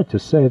very hard to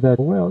say that,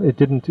 well, it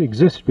didn't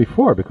exist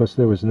before because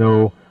there was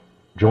no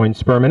joined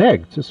sperm and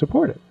egg to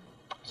support it.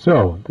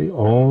 So the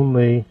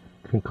only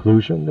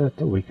conclusion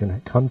that we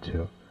can come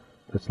to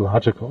that's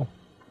logical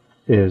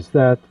is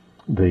that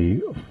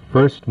the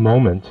first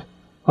moment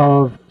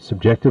of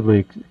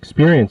subjectively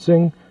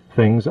experiencing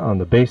things on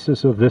the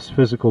basis of this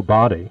physical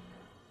body,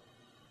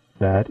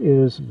 that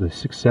is the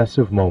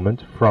successive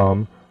moment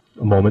from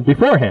a moment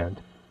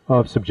beforehand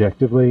of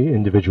subjectively,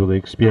 individually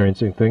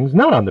experiencing things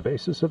not on the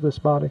basis of this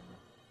body.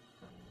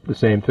 The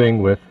same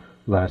thing with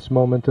last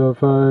moment of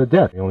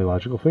death. The only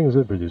logical thing is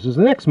it produces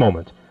the next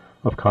moment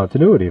of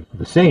continuity of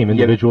the same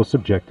individual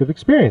subjective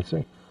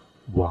experiencing.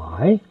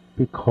 Why?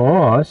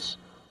 Because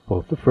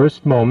both the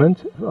first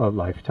moment of a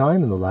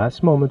lifetime and the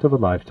last moment of a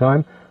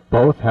lifetime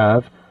both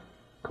have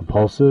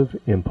compulsive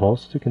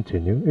impulse to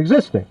continue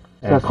existing.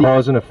 And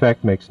cause and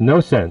effect makes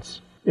no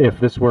sense if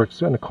this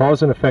works in a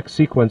cause and effect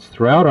sequence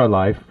throughout our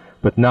life,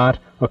 but not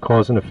a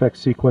cause and effect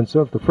sequence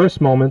of the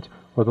first moment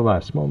or the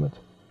last moment.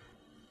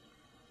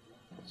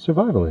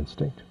 Survival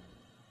instinct.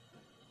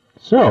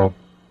 So,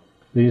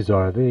 these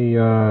are the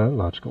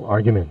logical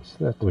arguments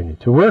that we need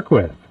to work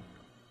with.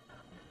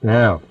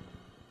 Now,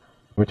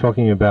 we're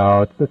talking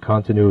about the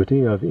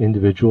continuity of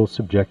individual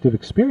subjective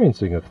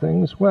experiencing of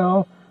things.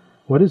 Well,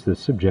 what is this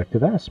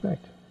subjective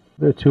aspect?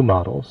 There are two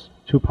models,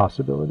 two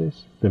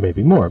possibilities. There may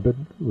be more, but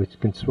we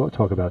can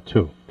talk about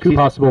two. Two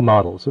possible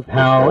models of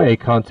how a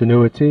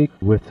continuity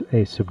with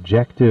a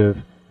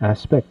subjective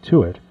aspect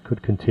to it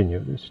could continue.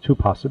 There's two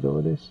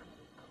possibilities.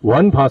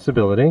 One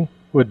possibility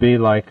would be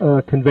like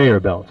a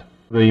conveyor belt,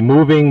 the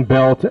moving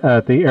belt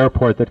at the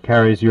airport that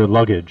carries your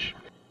luggage.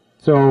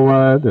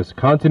 So there's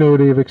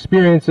continuity of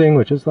experiencing,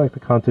 which is like the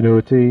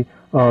continuity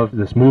of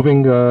this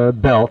moving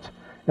belt,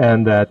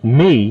 and that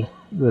me,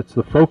 that's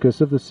the focus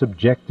of the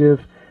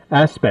subjective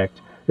aspect,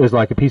 is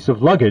like a piece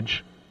of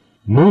luggage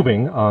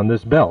moving on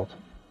this belt.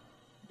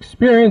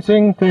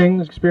 Experiencing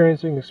things,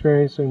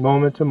 experiencing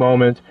moment to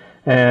moment,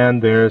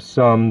 and there's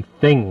some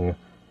thing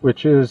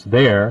which is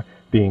there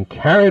being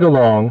carried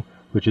along,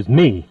 which is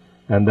me,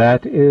 and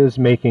that is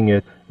making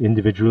it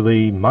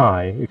individually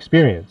my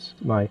experience,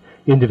 my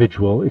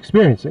individual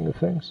experiencing of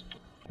things.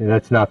 And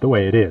that's not the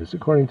way it is,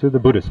 according to the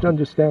Buddhist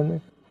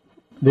understanding.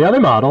 The other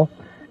model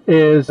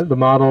is the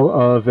model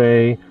of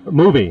a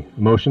movie,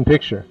 motion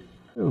picture.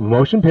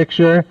 Motion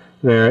picture,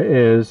 there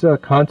is a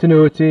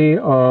continuity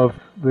of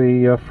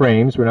the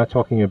frames. We're not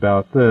talking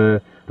about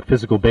the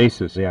physical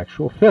basis, the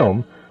actual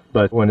film,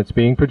 but when it's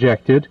being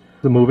projected,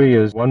 the movie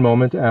is one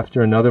moment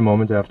after another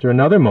moment after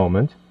another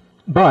moment,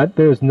 but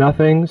there's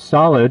nothing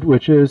solid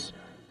which is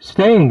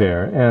staying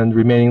there and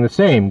remaining the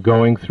same,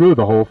 going through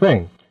the whole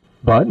thing.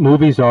 But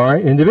movies are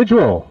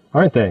individual,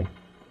 aren't they?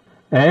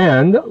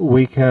 And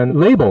we can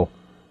label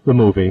the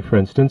movie, for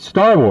instance,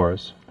 Star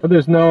Wars.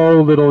 There's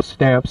no little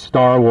stamp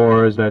Star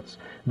Wars that's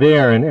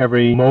there in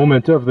every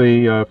moment of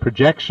the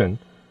projection.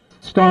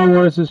 Star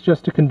Wars is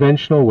just a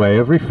conventional way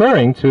of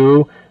referring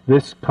to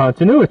this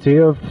continuity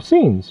of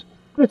scenes.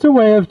 It's a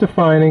way of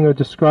defining or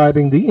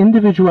describing the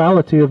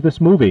individuality of this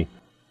movie.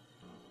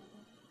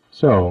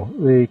 So,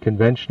 the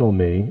conventional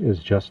me is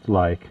just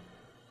like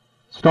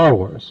Star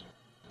Wars.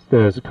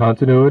 There's a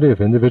continuity of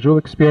individual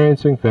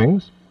experiencing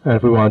things, and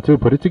if we want to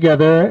put it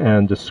together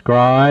and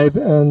describe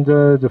and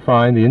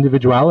define the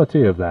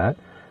individuality of that,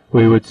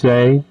 we would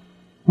say,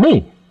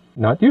 me,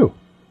 not you,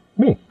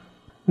 me.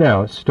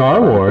 Now, Star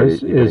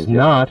Wars is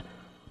not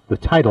the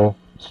title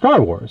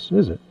Star Wars,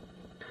 is it?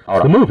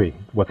 It's the movie,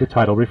 what the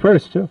title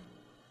refers to.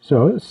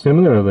 So,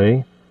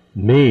 similarly,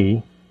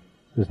 me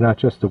is not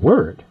just a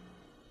word,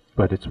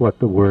 but it's what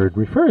the word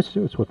refers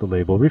to. It's what the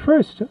label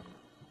refers to.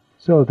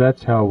 So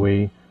that's how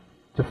we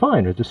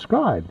define or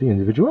describe the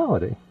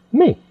individuality.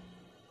 Me.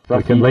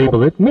 We can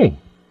label it me.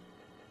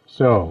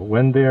 So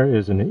when there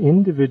is an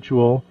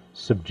individual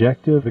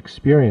subjective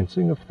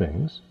experiencing of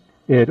things,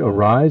 it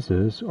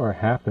arises or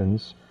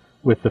happens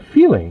with the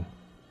feeling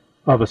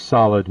of a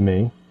solid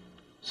me,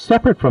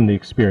 separate from the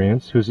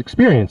experience who's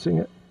experiencing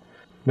it.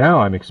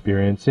 Now I'm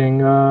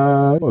experiencing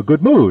a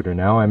good mood, or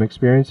now I'm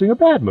experiencing a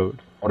bad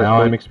mood.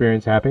 Now I'm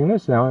experiencing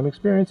happiness, now I'm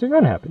experiencing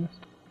unhappiness.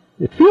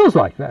 It feels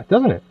like that,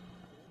 doesn't it?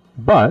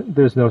 But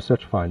there's no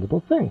such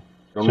findable thing.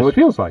 It just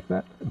feels like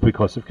that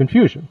because of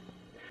confusion.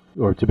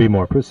 Or to be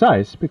more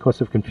precise,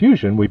 because of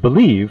confusion, we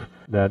believe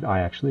that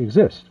I actually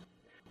exist.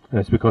 And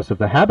it's because of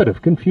the habit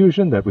of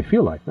confusion that we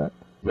feel like that.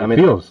 It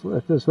feels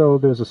as though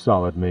there's a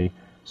solid me,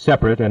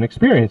 separate and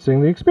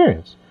experiencing the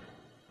experience.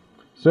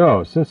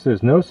 So, since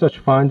there's no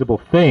such findable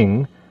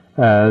thing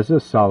as a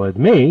solid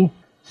me,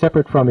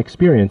 separate from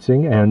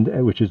experiencing,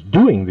 and which is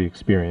doing the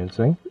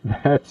experiencing,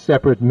 that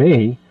separate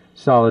me,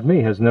 solid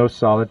me, has no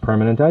solid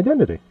permanent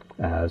identity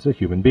as a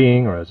human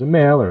being, or as a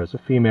male, or as a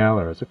female,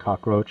 or as a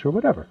cockroach, or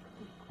whatever,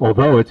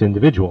 although it's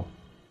individual.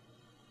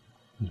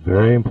 It's a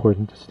very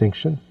important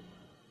distinction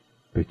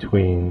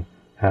between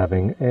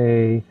having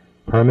a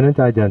permanent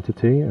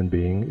identity and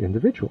being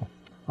individual.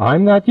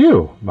 I'm not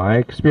you. My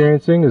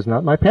experiencing is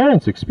not my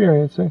parents'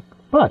 experiencing,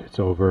 but it's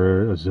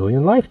over a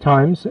zillion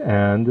lifetimes,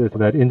 and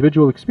that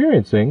individual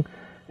experiencing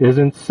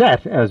isn't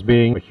set as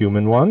being a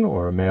human one,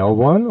 or a male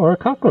one, or a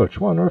cockroach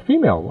one, or a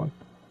female one.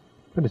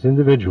 but it's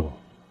individual.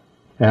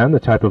 And the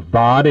type of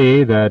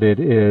body that it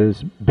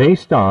is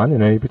based on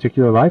in any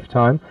particular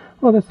lifetime,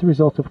 well, that's the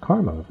result of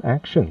karma, of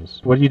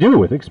actions. What do you do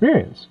with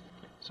experience?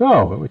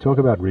 So, when we talk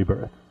about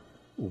rebirth,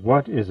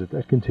 what is it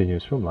that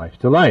continues from life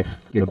to life?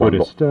 The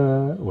Buddhist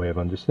way of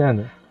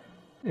understanding.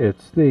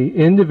 It's the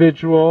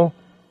individual,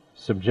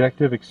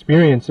 subjective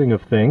experiencing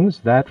of things.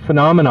 That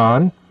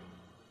phenomenon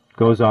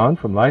goes on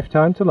from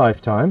lifetime to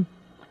lifetime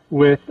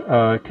with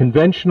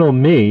conventional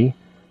me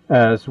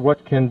as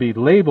what can be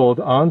labeled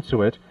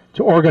onto it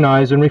to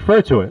organize and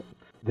refer to it.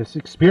 This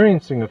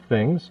experiencing of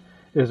things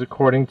is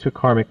according to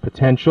karmic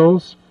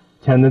potentials,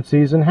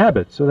 tendencies, and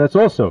habits. So that's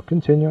also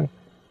continuing.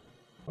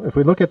 If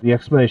we look at the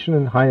explanation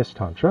in Highest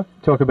Tantra,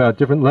 talk about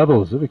different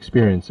levels of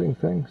experiencing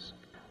things.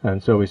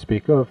 And so we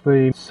speak of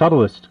the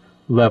subtlest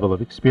level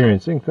of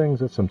experiencing things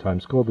that's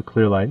sometimes called the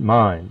clear light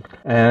mind.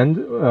 And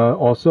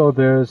also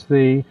there's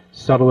the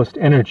subtlest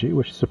energy,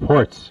 which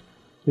supports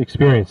the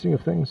experiencing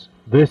of things.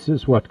 This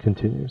is what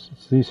continues.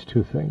 It's these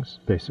two things,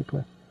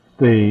 basically.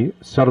 The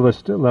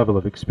subtlest level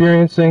of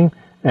experiencing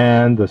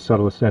and the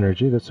subtlest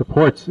energy that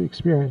supports the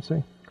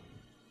experiencing.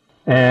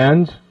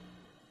 And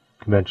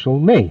conventional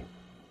me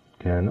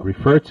can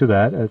refer to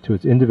that, to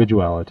its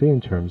individuality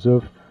in terms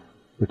of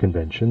the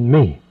convention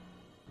me.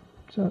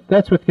 So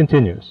that's what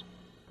continues.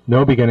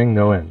 No beginning,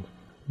 no end.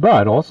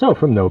 But also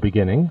from no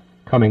beginning,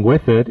 coming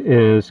with it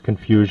is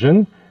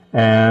confusion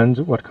and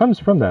what comes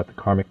from that, the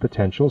karmic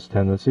potentials,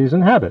 tendencies,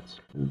 and habits.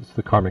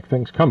 The karmic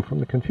things come from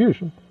the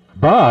confusion.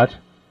 But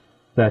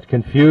that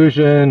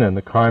confusion and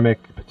the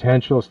karmic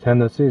potentials,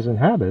 tendencies, and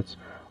habits,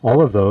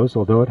 all of those,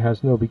 although it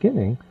has no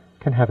beginning,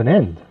 can have an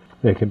end.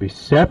 They can be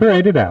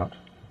separated out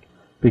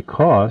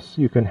because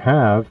you can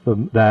have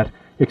that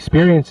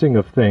experiencing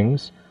of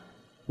things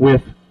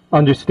with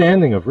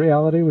understanding of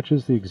reality, which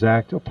is the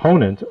exact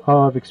opponent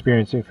of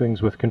experiencing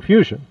things with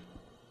confusion.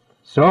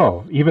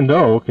 So, even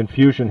though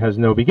confusion has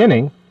no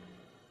beginning,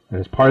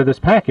 and is part of this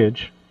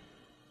package,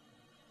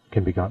 it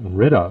can be gotten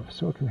rid of,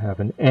 so it can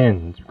have an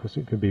end, because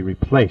it can be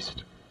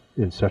replaced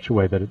in such a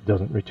way that it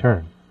doesn't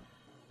return.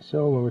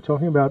 So, when we're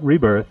talking about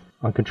rebirth,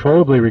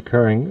 uncontrollably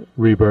recurring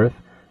rebirth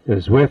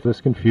is with this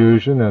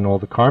confusion and all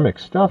the karmic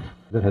stuff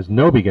that has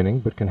no beginning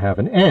but can have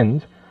an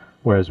end,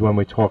 whereas when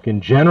we talk in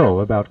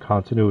general about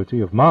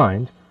continuity of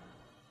mind,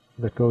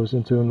 that goes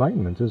into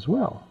enlightenment as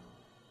well,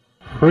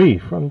 free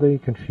from the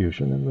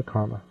confusion and the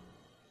karma.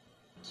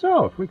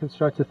 So, if we can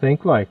start to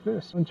think like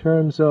this, in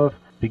terms of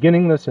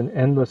beginningless and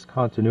endless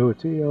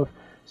continuity of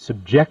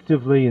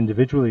subjectively,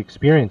 individually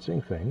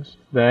experiencing things,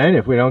 then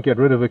if we don't get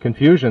rid of the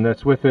confusion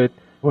that's with it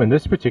in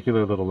this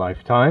particular little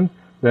lifetime,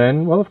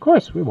 then, well, of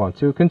course, we want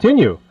to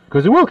continue,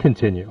 because it will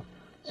continue.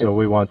 So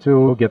we want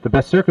to get the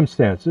best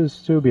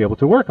circumstances to be able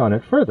to work on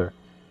it further.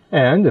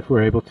 And if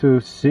we're able to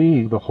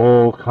see the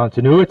whole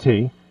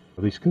continuity,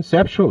 at least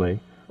conceptually,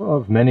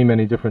 of many,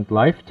 many different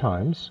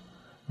lifetimes,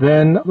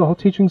 then the whole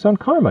teaching's on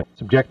karma.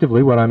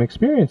 Subjectively, what I'm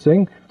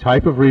experiencing,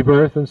 type of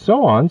rebirth, and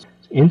so on, is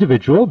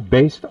individual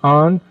based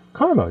on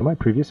karma, my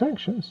previous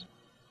actions.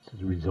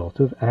 It's a result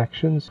of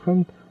actions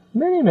from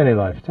many, many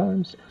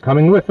lifetimes,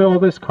 coming with all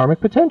this karmic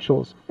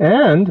potentials.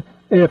 And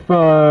if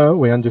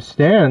we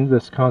understand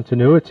this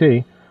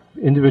continuity,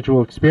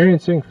 individual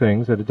experiencing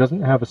things, that it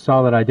doesn't have a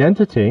solid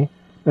identity,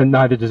 and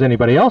neither does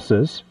anybody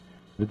else's,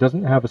 if it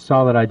doesn't have a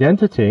solid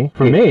identity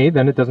for me,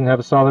 then it doesn't have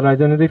a solid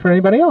identity for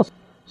anybody else.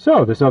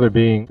 So this other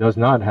being does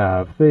not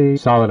have the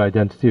solid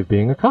identity of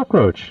being a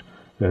cockroach.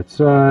 That's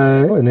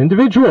an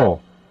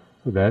individual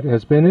that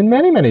has been in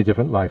many, many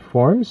different life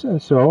forms,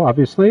 and so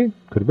obviously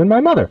could have been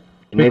my mother.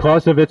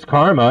 Because of its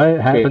karma,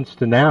 it happens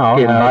to now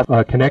have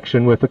a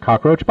connection with the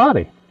cockroach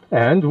body.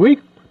 And we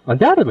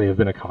undoubtedly have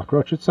been a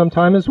cockroach at some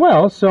time as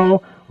well,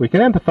 so we can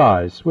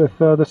empathize with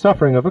the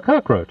suffering of a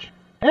cockroach.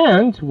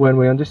 And when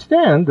we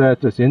understand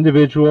that this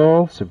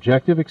individual,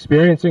 subjective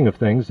experiencing of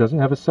things doesn't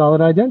have a solid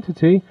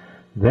identity,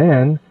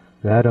 then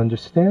that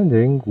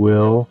understanding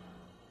will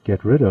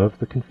get rid of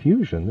the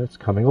confusion that's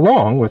coming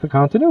along with the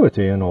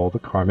continuity and all the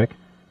karmic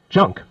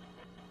junk.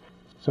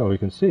 So we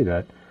can see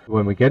that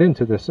when we get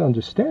into this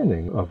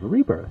understanding of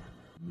rebirth,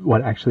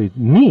 what actually it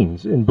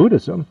means in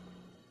Buddhism,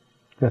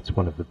 that's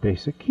one of the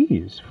basic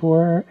keys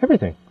for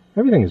everything.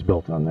 Everything is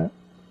built on that.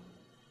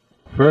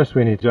 First,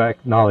 we need to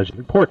acknowledge the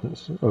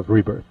importance of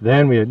rebirth.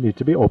 Then we need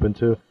to be open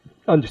to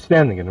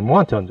understanding it and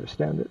want to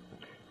understand it.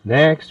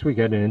 Next, we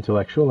get an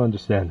intellectual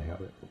understanding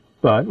of it.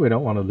 But we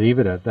don't want to leave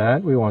it at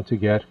that. We want to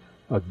get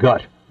a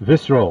gut,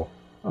 visceral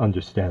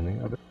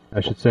understanding of it. I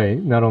should say,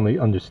 not only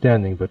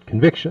understanding, but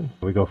conviction.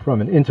 We go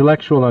from an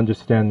intellectual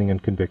understanding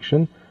and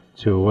conviction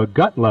to a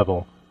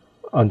gut-level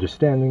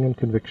understanding and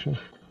conviction.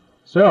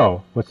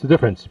 So, what's the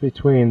difference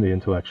between the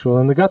intellectual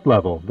and the gut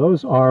level?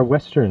 Those are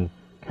Western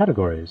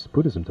categories.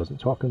 Buddhism doesn't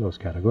talk in those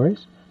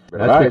categories.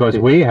 That's because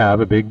we have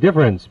a big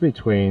difference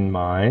between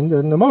mind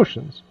and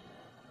emotions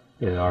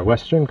in our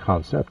Western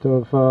concept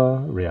of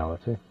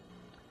reality.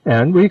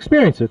 And we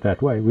experience it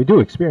that way. We do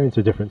experience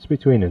a difference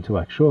between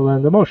intellectual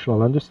and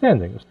emotional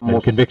understanding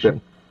and conviction.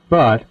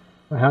 But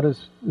how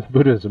does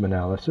Buddhism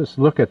analysis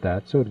look at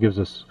that? So it gives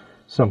us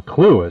some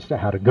clue as to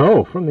how to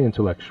go from the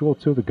intellectual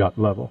to the gut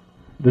level.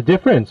 The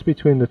difference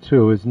between the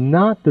two is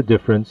not the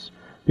difference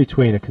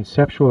between a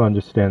conceptual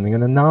understanding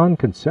and a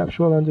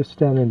non-conceptual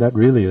understanding. That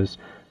really is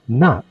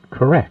not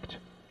correct.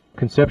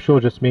 Conceptual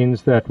just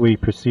means that we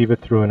perceive it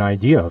through an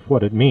idea of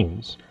what it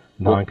means.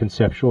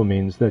 Non-conceptual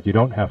means that you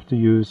don't have to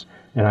use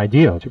an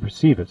idea to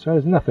perceive it. So it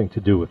has nothing to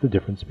do with the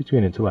difference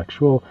between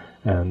intellectual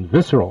and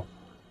visceral.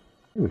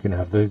 We can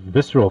have the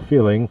visceral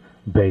feeling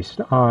based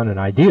on an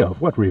idea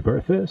of what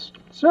rebirth is.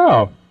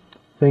 So,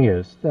 the thing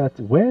is that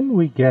when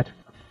we get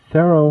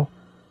thorough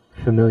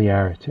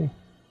familiarity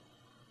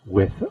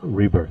with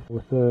rebirth,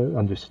 with the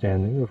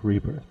understanding of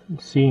rebirth,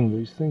 and seeing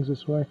these things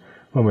this way,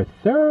 when we're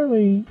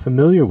thoroughly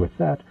familiar with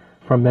that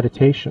from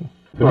meditation,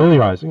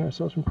 familiarizing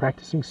ourselves from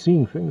practicing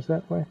seeing things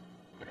that way,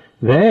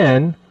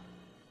 then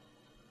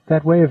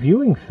that way of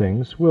viewing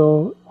things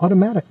will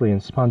automatically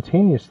and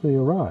spontaneously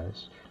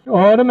arise.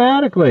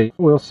 Automatically,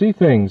 we'll see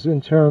things in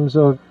terms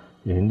of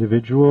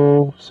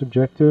individual,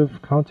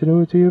 subjective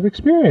continuity of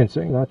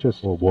experiencing, not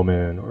just a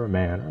woman or a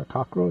man or a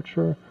cockroach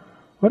or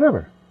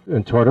whatever,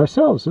 and toward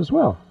ourselves as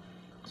well.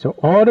 So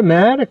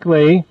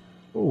automatically,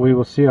 we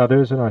will see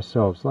others and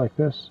ourselves like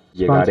this,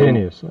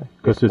 spontaneously,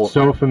 because it's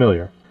so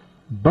familiar.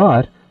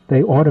 But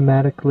they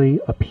automatically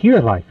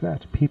appear like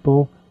that.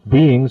 People,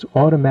 beings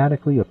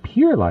automatically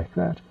appear like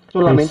that.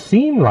 They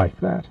seem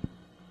like that.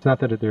 It's not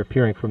that they're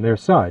appearing from their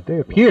side. They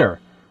appear.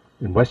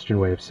 In Western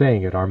way of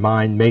saying it, our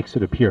mind makes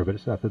it appear, but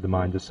it's not that the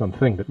mind is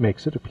something that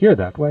makes it appear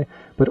that way.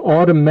 But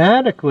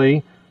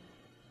automatically,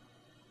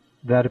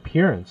 that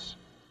appearance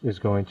is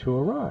going to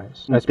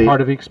arise as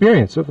part of the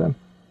experience of them.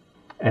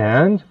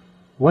 And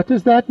what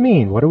does that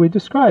mean? What are we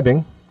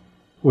describing?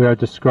 We are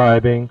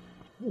describing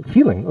a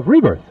feeling of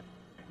rebirth.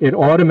 It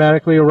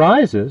automatically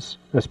arises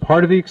as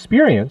part of the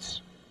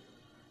experience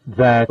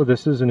that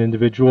this is an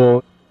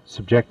individual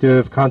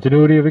subjective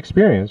continuity of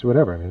experience,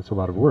 whatever. I mean, it's a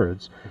lot of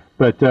words.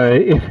 But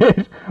if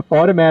it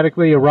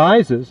automatically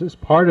arises as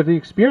part of the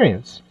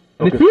experience,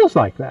 and it feels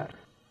like that.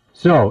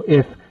 So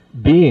if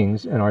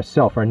beings and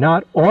ourself are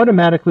not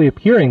automatically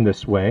appearing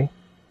this way,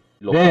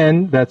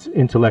 then that's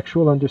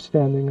intellectual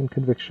understanding and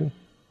conviction.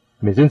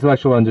 I mean, it's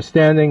intellectual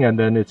understanding, and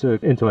then it's an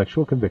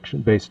intellectual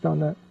conviction based on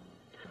that.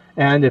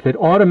 And if it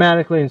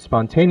automatically and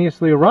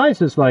spontaneously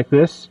arises like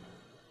this,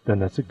 then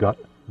that's a gut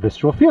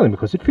visceral feeling,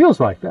 because it feels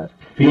like that.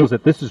 It feels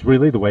that this is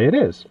really the way it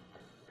is.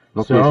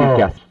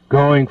 So,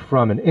 going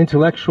from an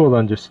intellectual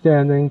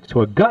understanding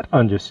to a gut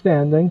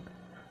understanding,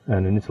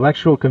 and an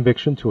intellectual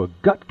conviction to a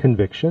gut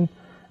conviction,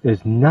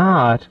 is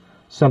not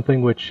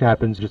something which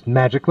happens just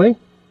magically.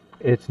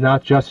 It's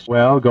not just,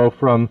 go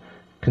from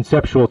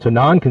conceptual to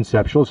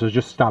non-conceptual, so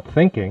just stop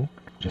thinking,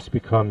 just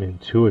become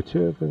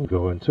intuitive and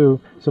go into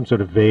some sort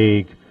of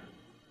vague,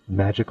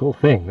 magical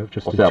thing of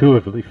just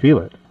intuitively feel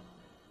it.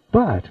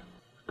 But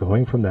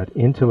going from that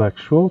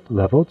intellectual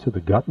level to the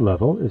gut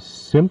level is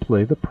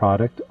simply the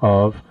product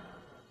of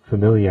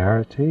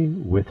familiarity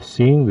with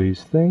seeing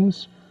these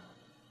things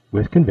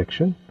with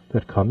conviction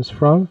that comes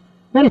from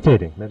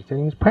meditating.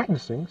 Meditating is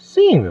practicing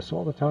seeing this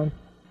all the time.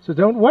 So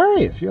don't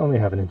worry if you only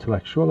have an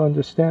intellectual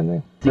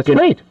understanding. That's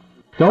great.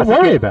 Don't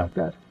worry about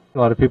that. A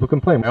lot of people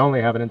complain, I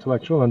only have an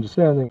intellectual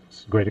understanding.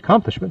 It's a great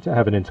accomplishment to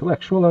have an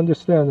intellectual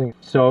understanding.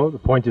 So the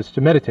point is to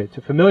meditate,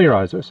 to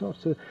familiarize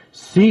ourselves, to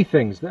see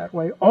things that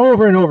way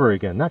over and over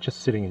again, not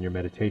just sitting in your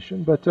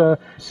meditation, but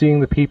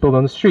seeing the people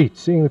on the street,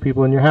 seeing the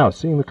people in your house,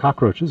 seeing the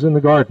cockroaches in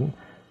the garden,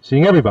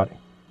 seeing everybody.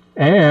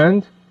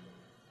 And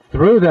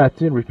through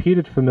that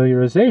repeated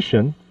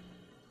familiarization,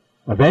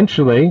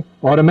 eventually,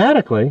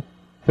 automatically,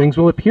 things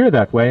will appear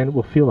that way and it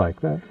will feel like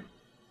that.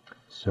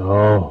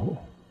 So,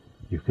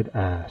 you could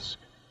ask,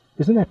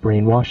 isn't that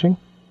brainwashing?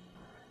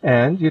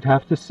 And you'd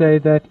have to say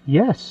that,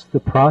 yes, the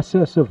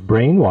process of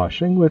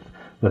brainwashing with,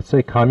 let's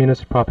say,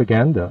 communist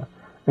propaganda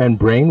and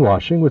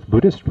brainwashing with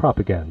Buddhist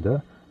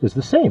propaganda is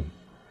the same.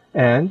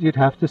 And you'd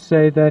have to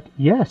say that,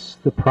 yes,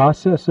 the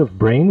process of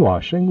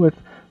brainwashing with,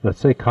 let's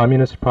say,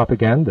 communist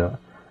propaganda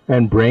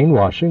and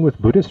brainwashing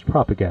with Buddhist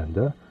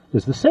propaganda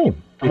is the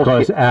same.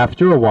 Because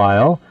after a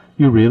while,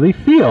 you really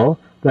feel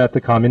that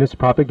the communist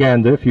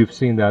propaganda, if you've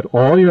seen that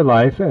all your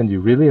life and you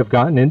really have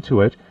gotten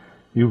into it,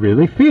 you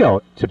really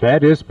feel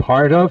Tibet is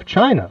part of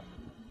China.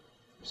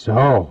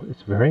 So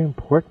it's very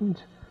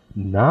important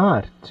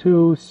not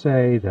to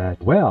say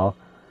that, well,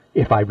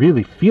 if I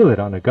really feel it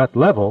on a gut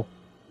level,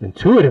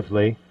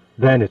 intuitively,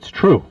 then it's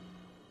true.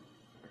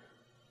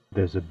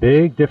 There's a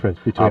big difference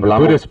between the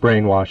Buddhist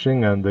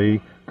brainwashing and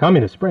the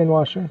communist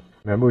brainwashing.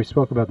 Remember we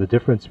spoke about the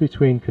difference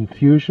between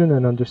confusion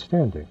and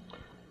understanding.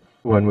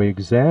 When we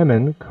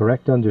examine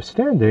correct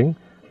understanding,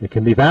 it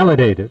can be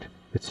validated.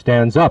 It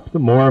stands up. The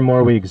more and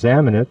more we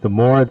examine it, the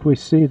more we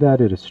see that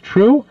it is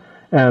true,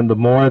 and the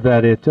more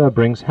that it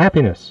brings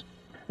happiness.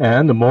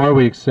 And the more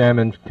we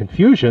examine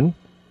confusion,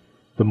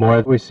 the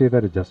more we see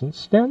that it doesn't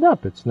stand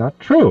up. It's not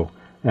true.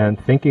 And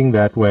thinking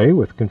that way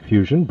with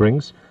confusion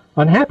brings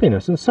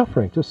unhappiness and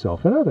suffering to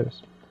self and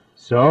others.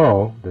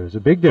 So there's a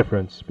big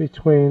difference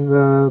between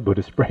the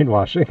Buddhist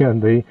brainwashing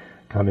and the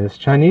Communist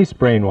Chinese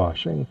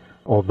brainwashing.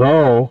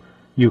 Although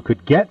you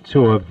could get to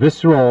a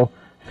visceral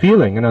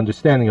feeling and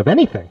understanding of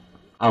anything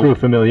through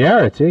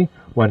familiarity,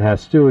 one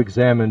has to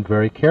examine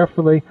very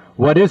carefully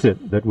what is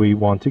it that we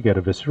want to get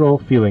a visceral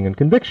feeling and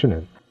conviction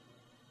in.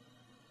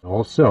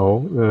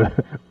 Also,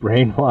 the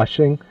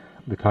brainwashing,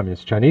 the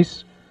Communist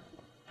Chinese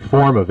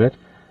form of it,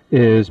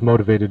 is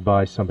motivated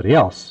by somebody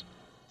else.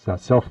 It's not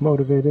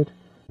self-motivated.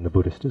 And the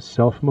Buddhist is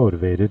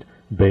self-motivated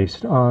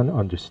based on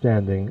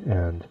understanding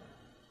and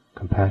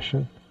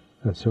compassion.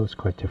 And so it's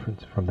quite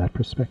different from that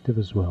perspective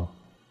as well.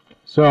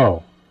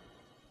 So,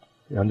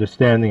 the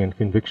understanding and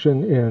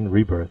conviction in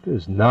rebirth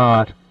is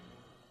not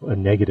a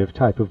negative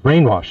type of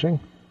brainwashing,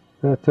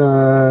 that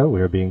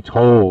we are being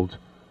told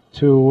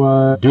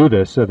to do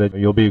this so that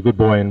you'll be a good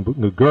boy and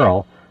good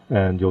girl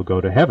and you'll go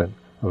to heaven,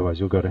 otherwise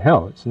you'll go to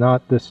hell. It's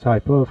not this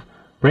type of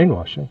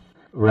brainwashing.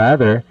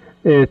 Rather,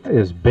 it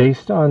is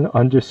based on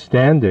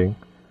understanding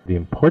the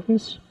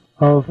importance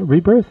of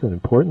rebirth, and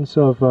importance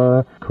of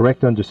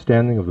correct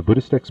understanding of the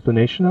Buddhist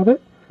explanation of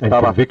it, and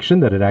conviction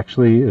that it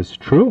actually is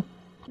true.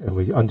 And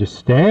we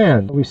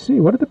understand, we see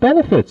what are the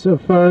benefits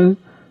of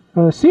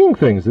seeing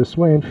things this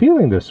way and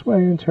feeling this way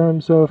in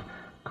terms of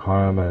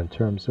karma, in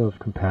terms of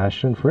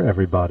compassion for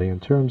everybody, in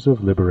terms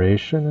of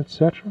liberation,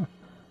 etc.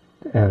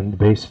 And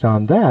based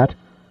on that,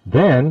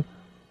 then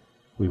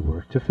we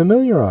work to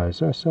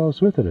familiarize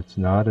ourselves with it. It's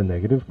not a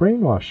negative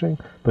brainwashing,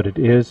 but it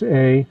is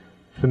a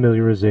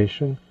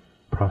familiarization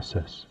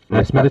process.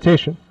 That's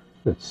meditation.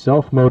 It's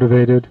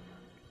self-motivated,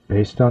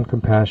 based on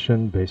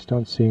compassion, based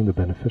on seeing the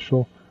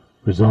beneficial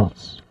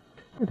results.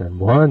 And then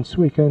once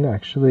we can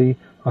actually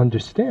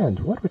understand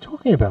what we're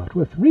talking about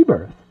with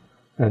rebirth,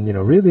 and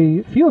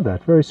really feel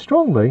that very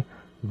strongly,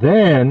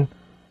 then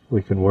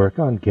we can work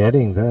on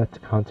getting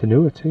that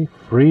continuity,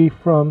 free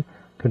from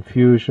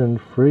confusion,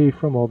 free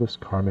from all this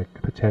karmic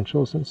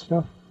potentials and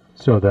stuff,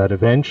 so that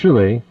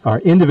eventually our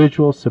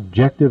individual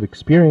subjective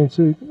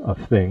experiencing of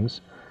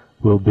things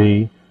will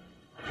be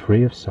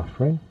free of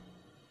suffering,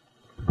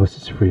 because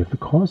it's free of the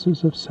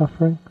causes of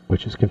suffering,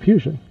 which is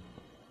confusion.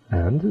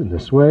 And in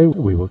this way,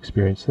 we will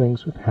experience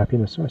things with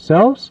happiness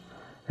ourselves,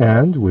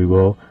 and we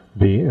will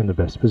be in the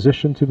best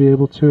position to be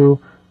able to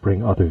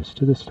bring others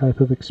to this type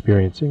of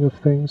experiencing of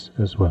things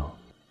as well.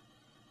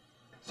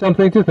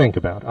 Something to think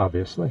about,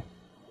 obviously.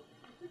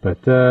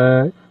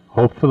 But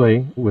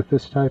hopefully, with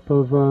this type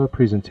of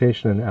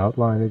presentation and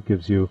outline, it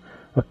gives you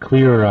a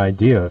clearer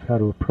idea of how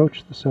to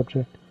approach the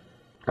subject.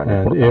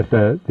 And if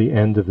at the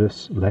end of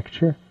this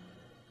lecture,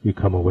 you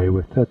come away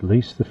with at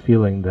least the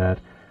feeling that,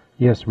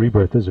 yes,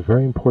 rebirth is a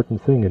very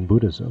important thing in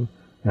Buddhism,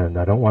 and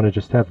I don't want to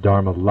just have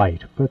Dharma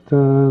light, but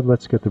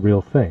let's get the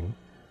real thing.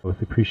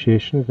 With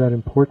appreciation of that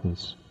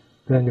importance,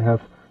 then you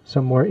have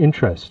some more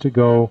interest to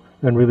go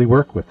and really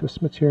work with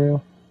this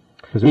material,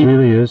 because it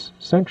really is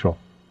central.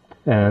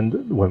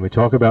 And when we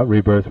talk about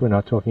rebirth, we're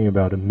not talking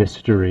about a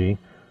mystery.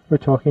 We're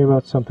talking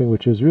about something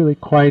which is really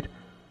quite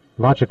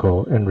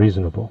logical and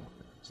reasonable.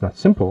 It's not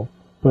simple,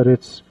 but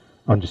it's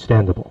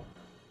understandable.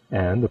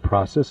 And the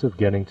process of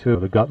getting to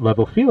the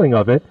gut-level feeling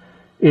of it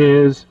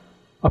is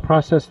a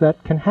process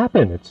that can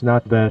happen. It's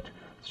not that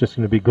it's just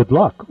going to be good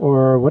luck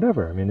or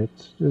whatever. I mean,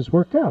 it's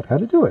worked out how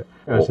to do it.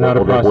 It's not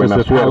a process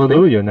of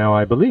hallelujah, now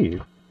I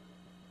believe.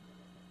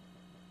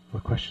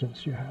 What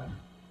questions do you have?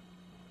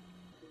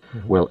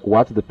 Mm-hmm. Well,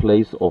 what's the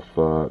place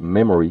of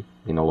memory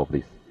in all of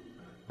this?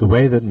 The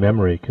way that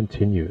memory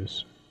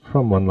continues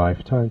from one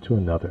lifetime to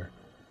another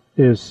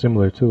is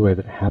similar to the way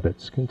that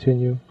habits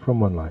continue from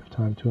one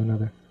lifetime to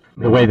another.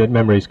 The way that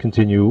memories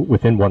continue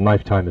within one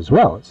lifetime as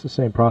well. It's the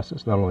same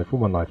process, not only from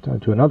one lifetime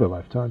to another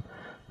lifetime,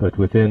 but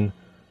within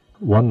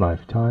one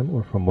lifetime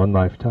or from one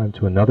lifetime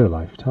to another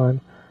lifetime,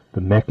 the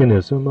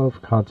mechanism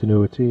of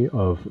continuity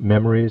of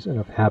memories and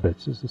of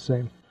habits is the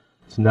same.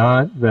 It's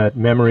not that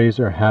memories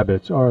or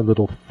habits are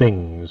little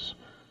things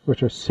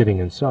which are sitting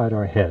inside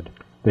our head.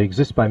 They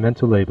exist by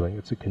mental labeling.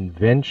 It's a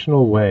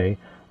conventional way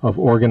of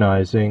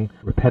organizing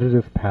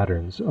repetitive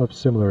patterns of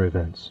similar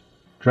events.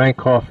 Drank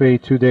coffee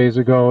 2 days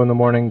ago in the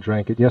morning,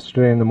 drank it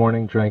yesterday in the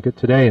morning, drank it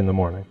today in the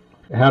morning.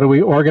 How do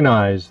we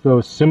organize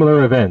those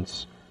similar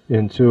events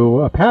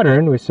into a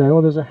pattern? We say,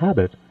 well, there's a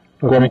habit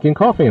of drinking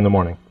coffee in the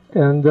morning.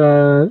 And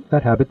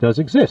that habit does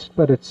exist,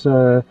 but it's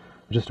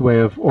just a way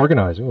of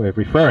organizing, a way of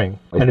referring.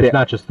 And it's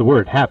not just the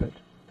word habit.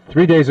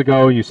 3 days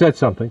ago, you said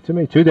something to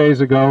me. 2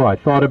 days ago, I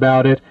thought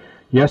about it.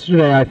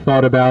 Yesterday, I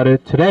thought about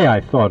it. Today,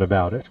 I thought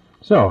about it.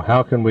 So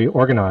how can we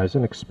organize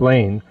and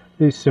explain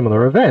these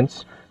similar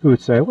events? We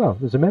would say, well,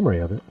 there's a memory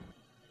of it.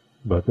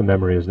 But the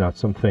memory is not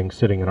something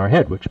sitting in our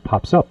head which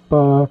pops up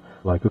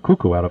like a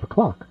cuckoo out of a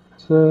clock.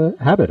 It's a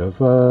habit of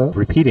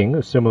repeating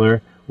a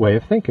similar way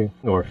of thinking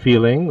or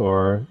feeling,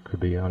 or could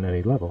be on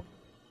any level.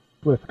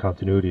 With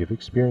continuity of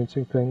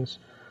experiencing things,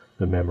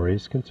 the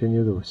memories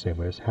continue the same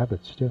way as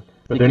habits do.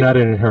 But they're not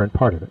an inherent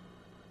part of it.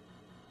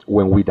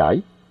 When we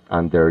die,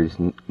 and there is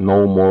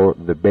no more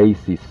the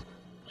basis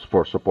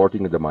for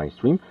supporting the mind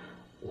stream,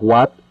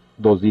 what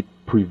does it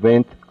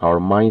prevent our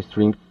mind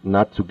stream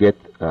not to get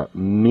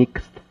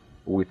mixed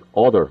with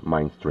other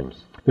mind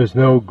streams? There's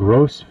no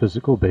gross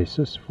physical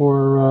basis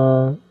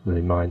for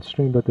the mind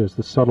stream, but there's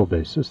the subtle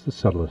basis, the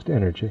subtlest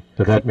energy.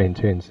 So that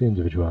maintains the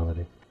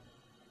individuality.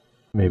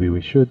 Maybe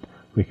we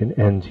can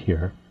end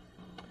here.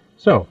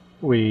 So,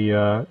 we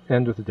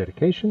end with a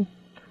dedication.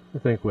 I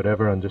think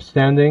whatever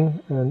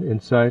understanding and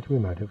insight we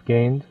might have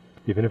gained,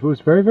 even if it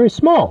was very, very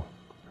small,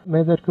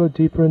 may that go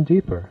deeper and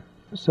deeper,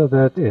 so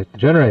that it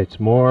generates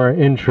more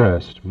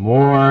interest,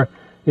 more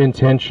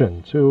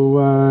intention to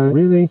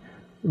really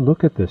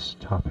look at this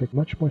topic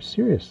much more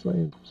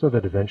seriously, so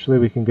that eventually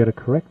we can get a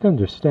correct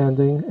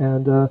understanding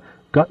and a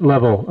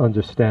gut-level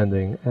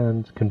understanding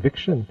and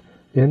conviction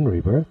in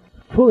rebirth,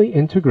 fully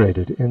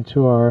integrated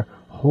into our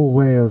whole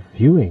way of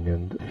viewing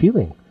and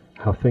feeling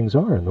how things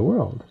are in the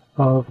world,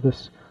 of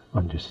this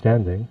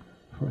understanding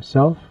for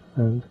ourselves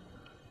and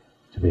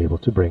to be able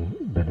to bring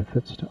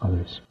benefits to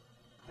others.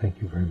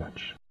 Thank you very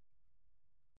much.